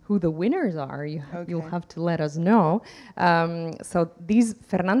who the winners are. You'll have to let us know. So these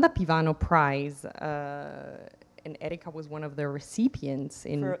Fernanda Pivano Prize, and Erica was one of the recipients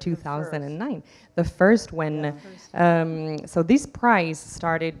in 2009. The first when, so this prize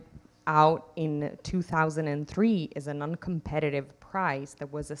started out in 2003 as a non-competitive prize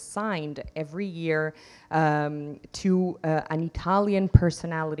that was assigned every year to an Italian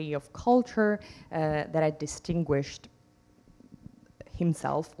personality of culture that had distinguished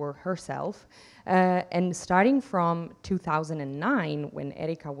himself or herself. And starting from 2009, when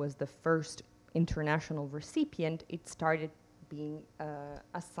Erica was the first international recipient, it started being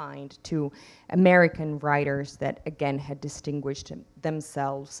assigned to American writers that, again, had distinguished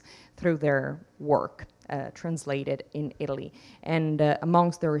themselves through their work translated in Italy. And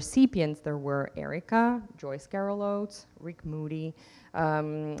amongst the recipients, there were Erica, Joyce Carol Oates, Rick Moody.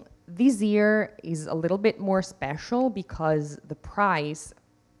 This year is a little bit more special because the prize,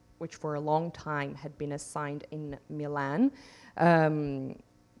 which for a long time had been assigned in Milan,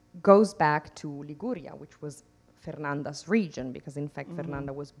 goes back to Liguria, which was Fernanda's region, because in fact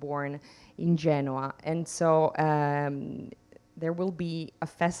Fernanda was born in Genoa. And so there will be a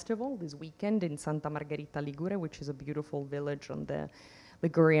festival this weekend in Santa Margherita Ligure, which is a beautiful village on the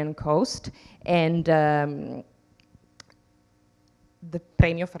Ligurian coast. And the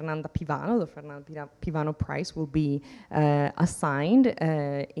Premio Fernanda Pivano, the Fernanda Pivano Prize, will be assigned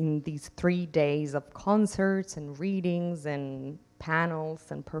in these 3 days of concerts and readings and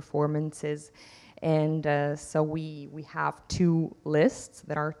panels and performances. And so we have two lists.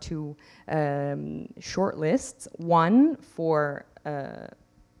 There are two short lists. One for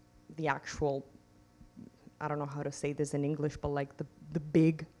the actual, I don't know how to say this in English, but like the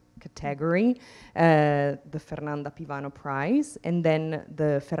big category, the Fernanda Pivano Prize, and then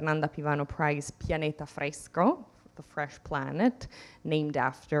the Fernanda Pivano Prize Pianeta Fresco, the Fresh Planet, named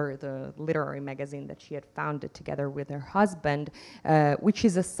after the literary magazine that she had founded together with her husband, which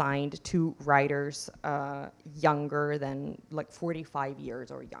is assigned to writers younger than like 45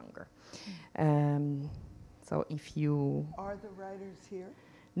 years or younger. So if you... Are the writers here?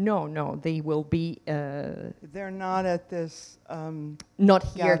 No, they will be... They're not at this not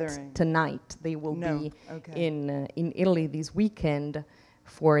here gathering. Tonight. They will be in Italy this weekend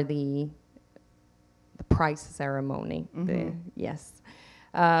for the prize ceremony. Yes.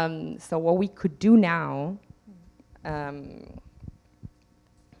 So what we could do now, so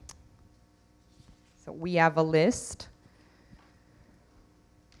we have a list.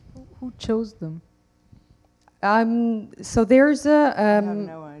 Who chose them? So there's a... I have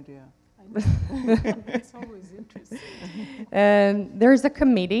no idea. It's always interesting. There's a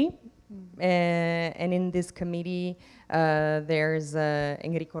committee, and in this committee there's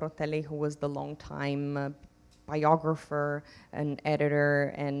Enrico Rotelli, who was the longtime biographer and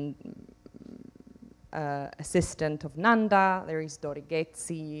editor and assistant of Nanda. There is Dori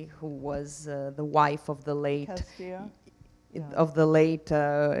Ghezzi, who was the wife of the late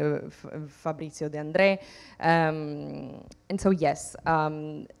Fabrizio De André. And so yes,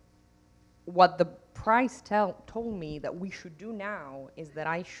 what the prize told me that we should do now is that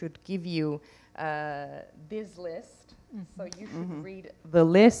I should give you this list. So you should read the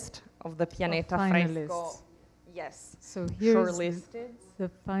list of the Pianeta Fresco. Yes. So here's shortlisted. the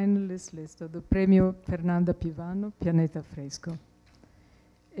finalist list of the Premio Fernanda Pivano Pianeta Fresco.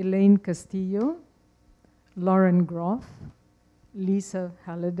 Elaine Castillo, Lauren Groff, Lisa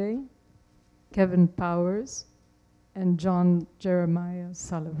Halliday, Kevin Powers, and John Jeremiah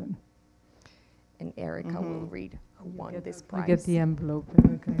Sullivan. And Erica will read who won this prize. You get the envelope.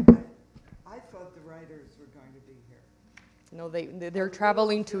 Okay. I thought the writers were going to be here. No, they're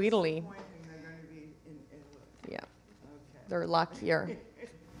traveling to Italy. They're going to be in Italy. Yeah, Okay. they're luckier.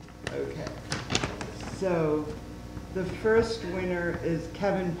 Okay. So the first winner is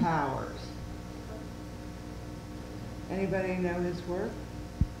Kevin Powers. Anybody know his work?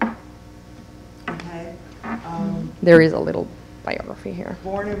 Okay. There is a little biography here.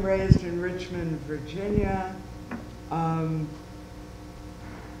 Born and raised in Richmond, Virginia.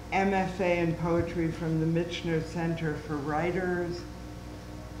 MFA in poetry from the Michener Center for Writers.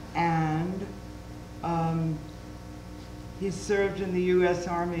 And he served in the U.S.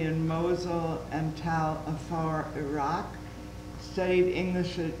 Army in Mosul and Tal Afar, Iraq. Studied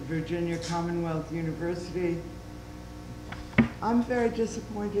English at Virginia Commonwealth University. I'm very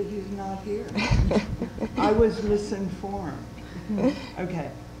disappointed he's not here. I was misinformed.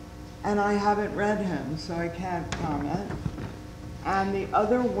 Okay. And I haven't read him, so I can't comment. And the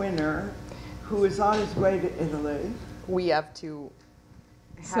other winner, who is on his way to Italy. We have to.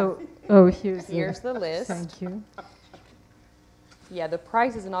 Here's the list. Thank you. Yeah, the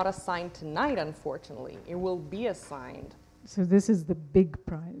prize is not assigned tonight, unfortunately. It will be assigned. So this is the big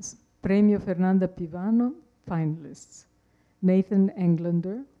prize. Premio Fernanda Pivano finalists. Nathan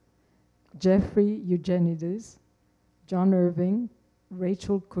Englander, Jeffrey Eugenides, John Irving,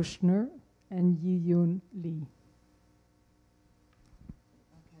 Rachel Kushner, and Yi-Yoon Lee.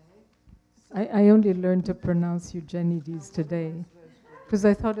 Okay. I only learned to pronounce Eugenides today because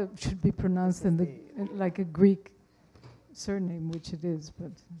I thought it should be pronounced in like a Greek surname, which it is,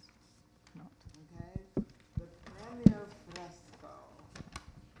 but it's not. Okay. The Premio Fresco.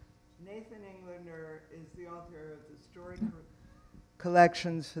 Nathan Englander is the author of the story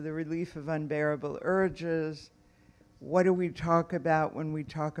collections for the relief of unbearable urges. What do we talk about when we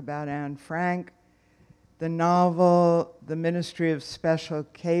talk about Anne Frank? The novel, The Ministry of Special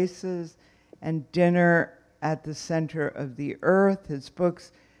Cases, and Dinner at the Center of the Earth. His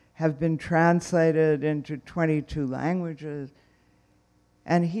books have been translated into 22 languages,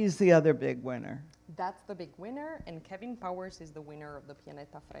 and he's the other big winner. That's the big winner, and Kevin Powers is the winner of the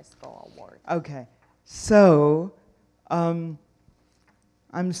Pianeta Fresco Award. Okay, so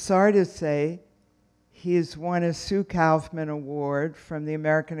I'm sorry to say he's won a Sue Kaufman Award from the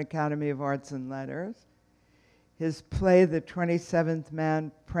American Academy of Arts and Letters. His play, The 27th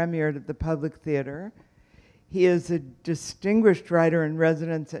Man, premiered at the Public Theater. He is a distinguished writer in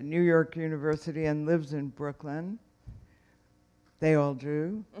residence at New York University and lives in Brooklyn. They all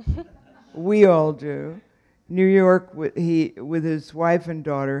do. We all do. New York, with his wife and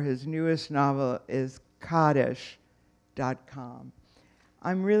daughter. His newest novel is Kaddish.com.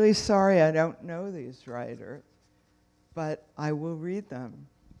 I'm really sorry I don't know these writers, but I will read them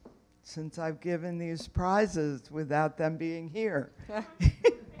since I've given these prizes without them being here.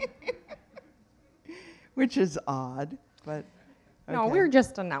 Which is odd, but okay. No, we're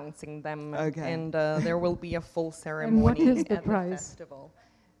just announcing them, Okay. and there will be a full ceremony what is the at prize? the festival.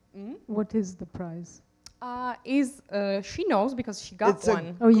 What is the prize? She knows because she got It's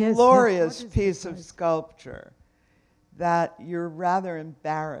one. a Oh, yes, glorious yes. What is piece the of prize? sculpture that you're rather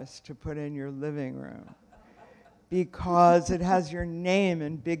embarrassed to put in your living room because it has your name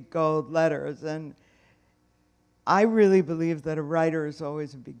in big gold letters. And I really believe that a writer is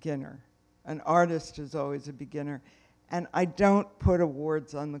always a beginner. An artist is always a beginner. And I don't put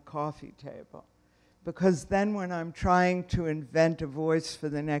awards on the coffee table because then when I'm trying to invent a voice for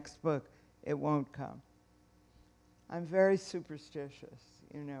the next book, it won't come. I'm very superstitious,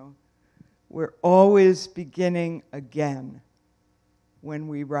 you know. We're always beginning again. when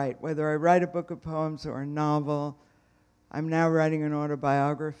we write. Whether I write a book of poems or a novel, I'm now writing an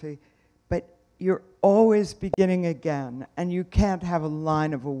autobiography, but you're always beginning again, and you can't have a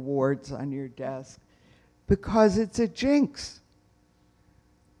line of awards on your desk because it's a jinx.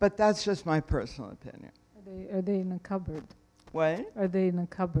 But that's just my personal opinion. Are they in a cupboard? What? Are they in a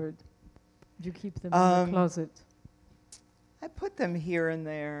cupboard? Do you keep them in the closet? I put them here and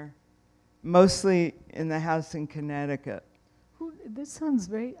there, mostly in the house in Connecticut. This sounds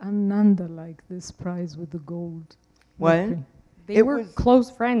very Ananda-like, this prize with the gold. What? Mercury. They were close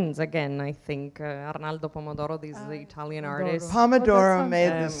friends again, I think. Arnaldo Pomodoro, this is the Italian artist. Pomodoro Oh,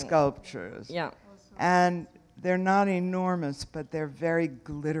 made the sculptures. Yeah. And they're not enormous, but they're very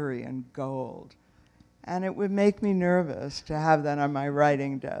glittery and gold. And it would make me nervous to have that on my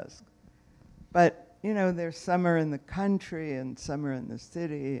writing desk. But, you know, there's some are in the country and some are in the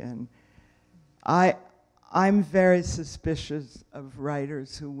city. And I'm very suspicious of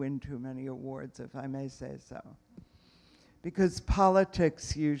writers who win too many awards, if I may say so. Because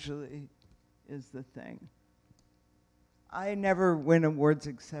politics usually is the thing. I never win awards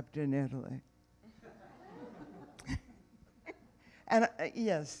except in Italy. And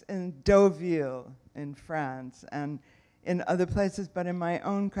yes, in Deauville in France and in other places, but in my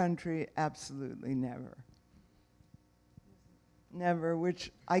own country, absolutely never. Never, which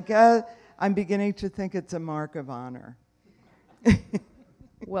I guess I'm beginning to think it's a mark of honor.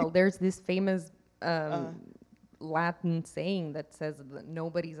 Well, there's this famous Latin saying that says that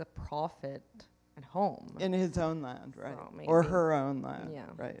nobody's a prophet at home. In his own land, right? So or maybe. her own land, Yeah.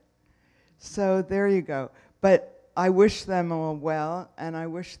 right? So there you go. But I wish them all well, and I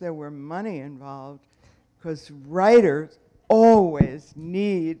wish there were money involved, because writers always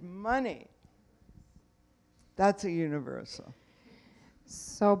need money. That's a universal.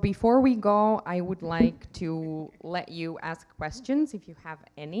 So before we go, I would like to let you ask questions if you have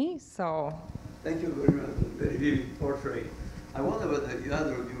any. So Thank you very much. Very vivid portrait. I wonder whether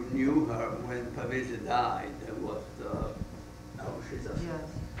either of you knew her when Pavese died and what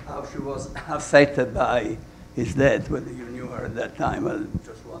how she was affected by his death. Whether you knew her at that time, I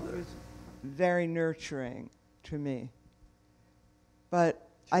just wonder. It was very nurturing to me. But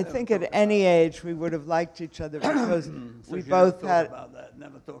I think at any age we would have liked each other because So we she both never had. talk about that.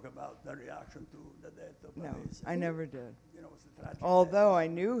 Never talk about the reaction to the death of No, Pavese. I never did. You know, it's a tragic Although I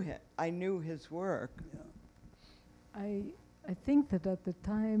knew his work. death. Yeah. I think that at the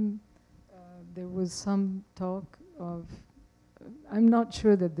time there was some talk of, I'm not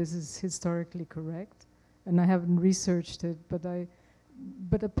sure that this is historically correct, and I haven't researched it,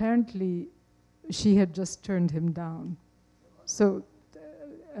 but apparently she had just turned him down. So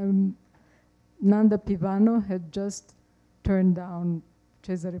Nanda Pivano had just turned down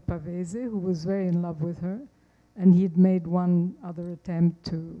Cesare Pavese, who was very in love with her, and he'd made one other attempt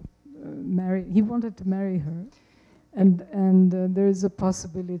to marry. He wanted to marry her, and there is a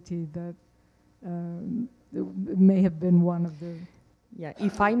possibility that it may have been one of the yeah,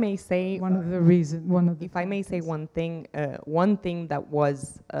 if I may say if I may say one thing that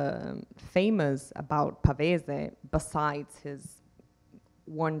was famous about Pavese, besides his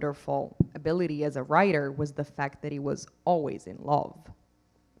wonderful ability as a writer, was the fact that he was always in love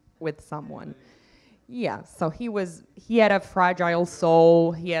with someone. Yeah, so he had a fragile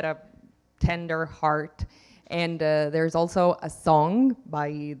soul, he had a tender heart, and there's also a song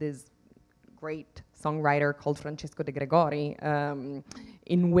by this great songwriter called Francesco De Gregori,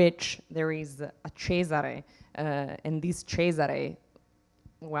 in which there is a Cesare, and this Cesare,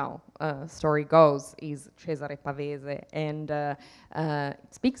 well, story goes, is Cesare Pavese, and it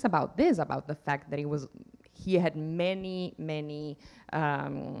speaks about this, about the fact that he had many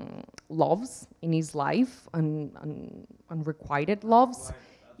loves in his life, unrequited loves.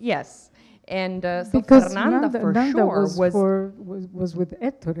 Yes. And so because Fernanda for Nanda sure was with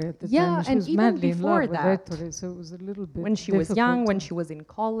Ettore at the Yeah, time. She and was even madly in before love that, with Ettore, so it was a little bit when she was young, difficult when to- she was in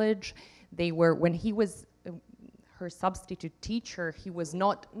college, when he was her substitute teacher, he was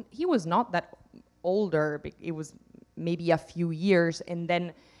not that older. It was maybe a few years, and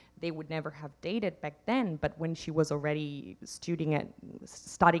then they would never have dated back then. But when she was already studying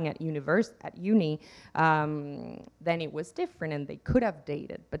at uni, then it was different, and they could have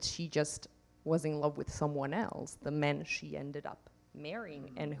dated. But she just was in love with someone else, the man she ended up marrying,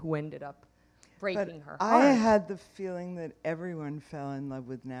 and who ended up breaking her heart. I had the feeling that everyone fell in love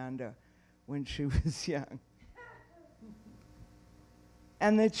with Nanda when she was young.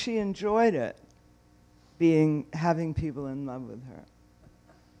 And that she enjoyed it, having people in love with her,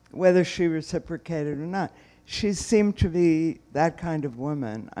 whether she reciprocated or not. She seemed to be that kind of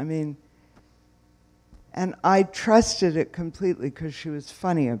woman. I mean, And I trusted it completely because she was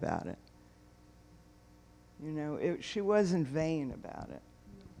funny about it. You know, she wasn't vain about it.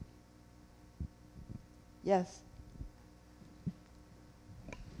 Yes?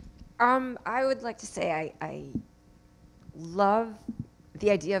 I would like to say I love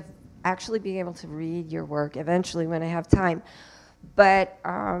the idea of actually being able to read your work eventually when I have time. But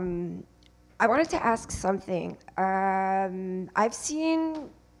I wanted to ask something. I've seen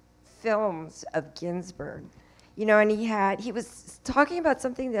films of Ginsberg, you know, and he was talking about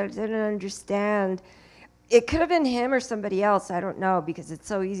something that I didn't understand. It could have been him or somebody else, I don't know, because it's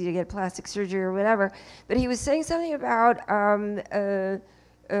so easy to get plastic surgery or whatever. But he was saying something about,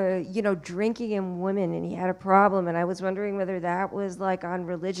 you know, drinking and women, and he had a problem. And I was wondering whether that was like on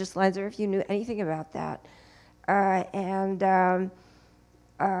religious lines or if you knew anything about that.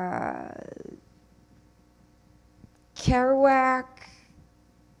 Kerouac,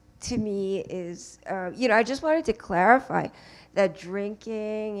 to me, is, you know, I just wanted to clarify that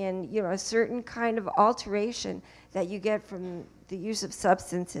drinking and, you know, a certain kind of alteration that you get from the use of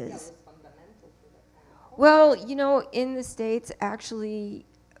substances. Well, you know, in the States, actually,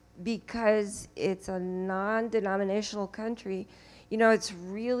 because it's a non-denominational country, you know, it's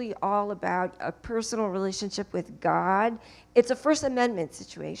really all about a personal relationship with God. It's a First Amendment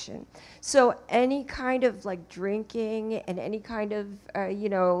situation. So any kind of like drinking and any kind of, you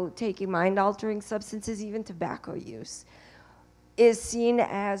know, taking mind-altering substances, even tobacco use, is seen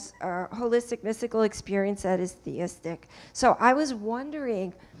as a holistic mystical experience that is theistic. So I was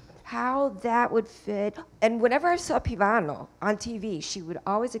wondering how that would fit. And whenever I saw Pivano on TV, she would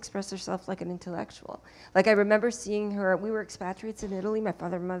always express herself like an intellectual. Like I remember seeing her, we were expatriates in Italy, my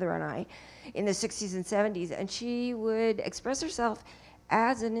father, mother, and I, in the 60s and 70s, and she would express herself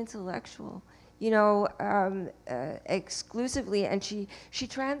as an intellectual, you know, exclusively. And she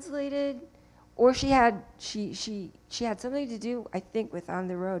translated, or she had something to do, I think, with On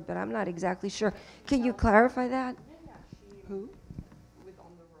the Road, but I'm not exactly sure. Can you clarify that? Who?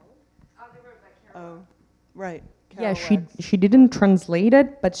 Oh, right. Yeah, she didn't translate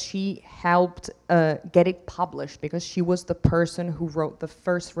it, but she helped get it published because she was the person who wrote the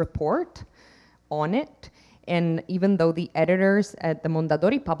first report on it. And even though the editors at the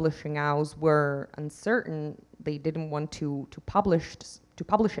Mondadori publishing house were uncertain, they didn't want to publish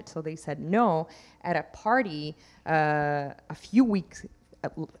it, so they said no. At a party, a few weeks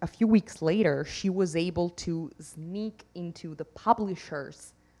later, she was able to sneak into the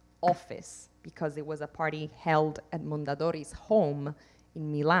publisher's office because it was a party held at Mondadori's home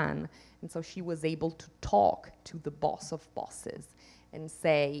in Milan. And so she was able to talk to the boss of bosses and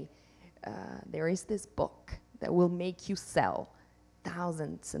say, there is this book that will make you sell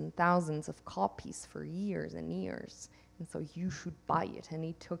thousands and thousands of copies for years and years. And so you should buy it. And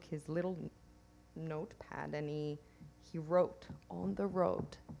he took his little notepad and he wrote, On the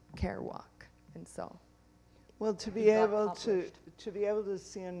Road, Kerouac. And so well, to be able to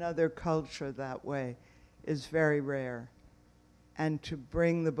see another culture that way is very rare. And to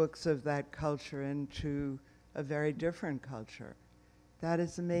bring the books of that culture into a very different culture, that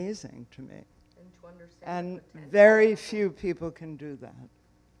is amazing to me. And to understand and very few people can do that.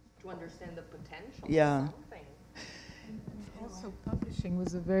 To understand the potential yeah. of something. Also, publishing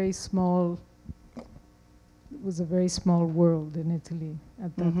was a very small world in Italy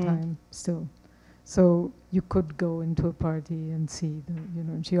at that time still. So you could go into a party and see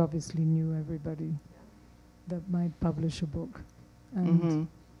and she obviously knew everybody that might publish a book. And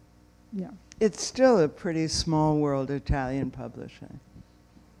yeah. It's still a pretty small world, Italian publishing.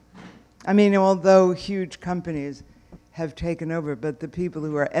 I mean, although huge companies have taken over, but the people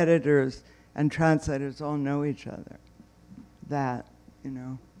who are editors and translators all know each other. That,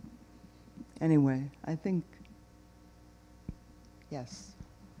 Anyway, I think, yes.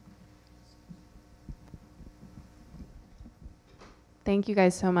 Thank you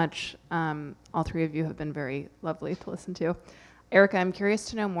guys so much. All three of you have been very lovely to listen to. Erica, I'm curious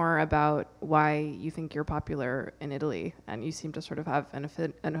to know more about why you think you're popular in Italy, and you seem to sort of have an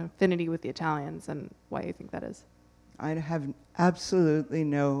affinity with the Italians, and why you think that is. I have absolutely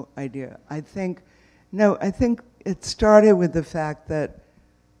no idea. I think it started with the fact that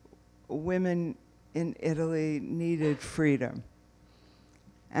women in Italy needed freedom.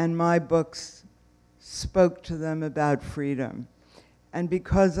 And my books spoke to them about freedom. And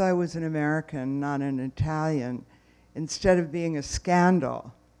because I was an American, not an Italian, instead of being a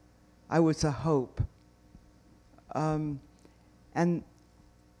scandal, I was a hope. And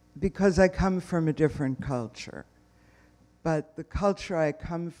because I come from a different culture, but the culture I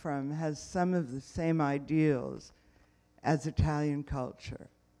come from has some of the same ideals as Italian culture.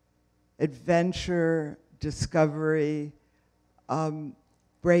 adventure, discovery,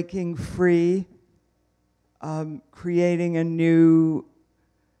 breaking free, creating a new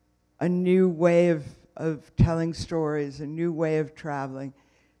way of telling stories, a new way of traveling.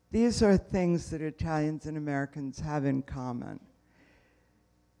 These are things that Italians and Americans have in common.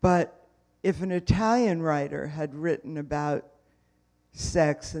 But if an Italian writer had written about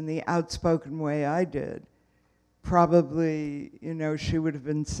sex in the outspoken way I did, probably, you know, she would have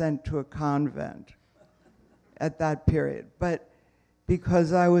been sent to a convent at that period. But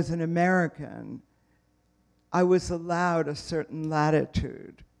because I was an American, I was allowed a certain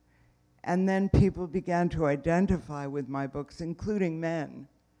latitude. And then people began to identify with my books, including men.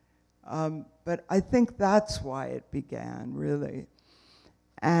 But I think that's why it began, really.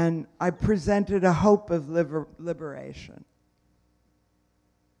 And I presented a hope of liberation.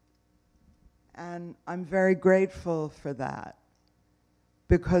 And I'm very grateful for that,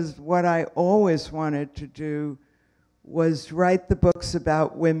 because what I always wanted to do was write the books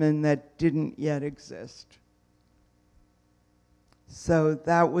about women that didn't yet exist. So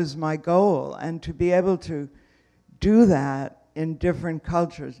that was my goal, and to be able to do that in different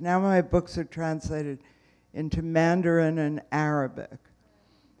cultures. Now my books are translated into Mandarin and Arabic.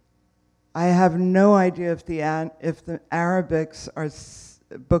 I have no idea if the Arabics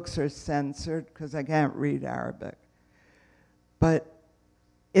books are censored, because I can't read Arabic. But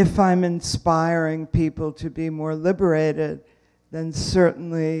if I'm inspiring people to be more liberated, then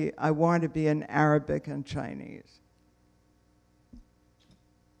certainly I want to be in Arabic and Chinese.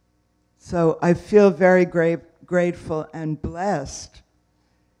 So I feel very grateful and blessed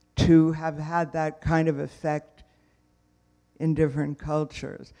to have had that kind of effect in different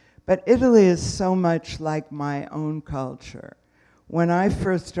cultures. But Italy is so much like my own culture. When I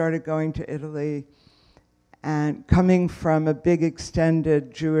first started going to Italy, and coming from a big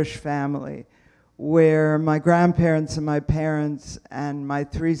extended Jewish family, where my grandparents and my parents and my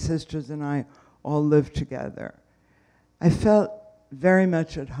 3 sisters and I all lived together, I felt very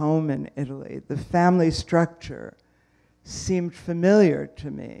much at home in Italy. The family structure seemed familiar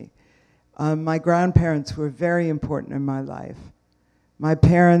to me. My grandparents were very important in my life. My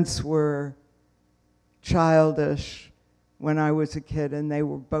parents were childish when I was a kid, and they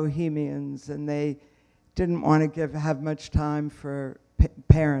were bohemians, and they didn't want to have much time for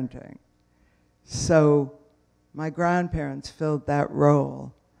parenting. So my grandparents filled that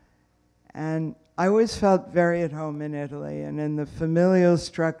role. And I always felt very at home in Italy, and in the familial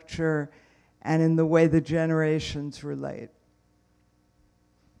structure and in the way the generations relate.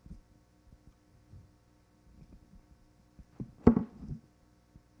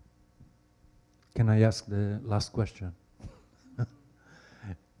 Can I ask the last question?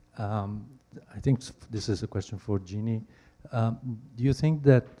 I think this is a question for Gini. Do you think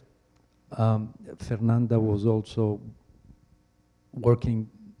that Fernanda was also working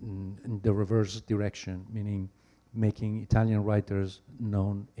in the reverse direction, meaning making Italian writers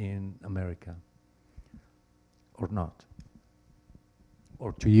known in America, or not?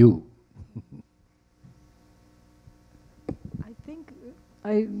 Or to you? I think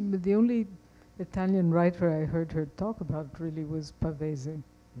the only Italian writer I heard her talk about really was Pavese.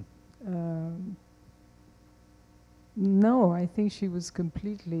 No, I think she was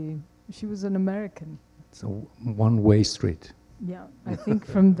an American. It's a one-way street. Yeah, I think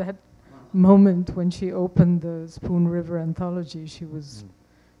from that moment when she opened the Spoon River anthology, she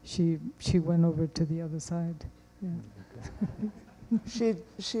went over to the other side. Yeah.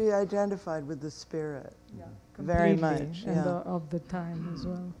 She identified with the spirit, yeah, very much, and yeah. of the time as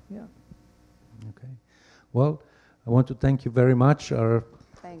well. Yeah. Okay. Well, I want to thank you very much, our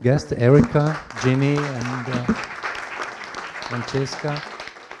Thank guest, you. Erica, Gini, and Francesca.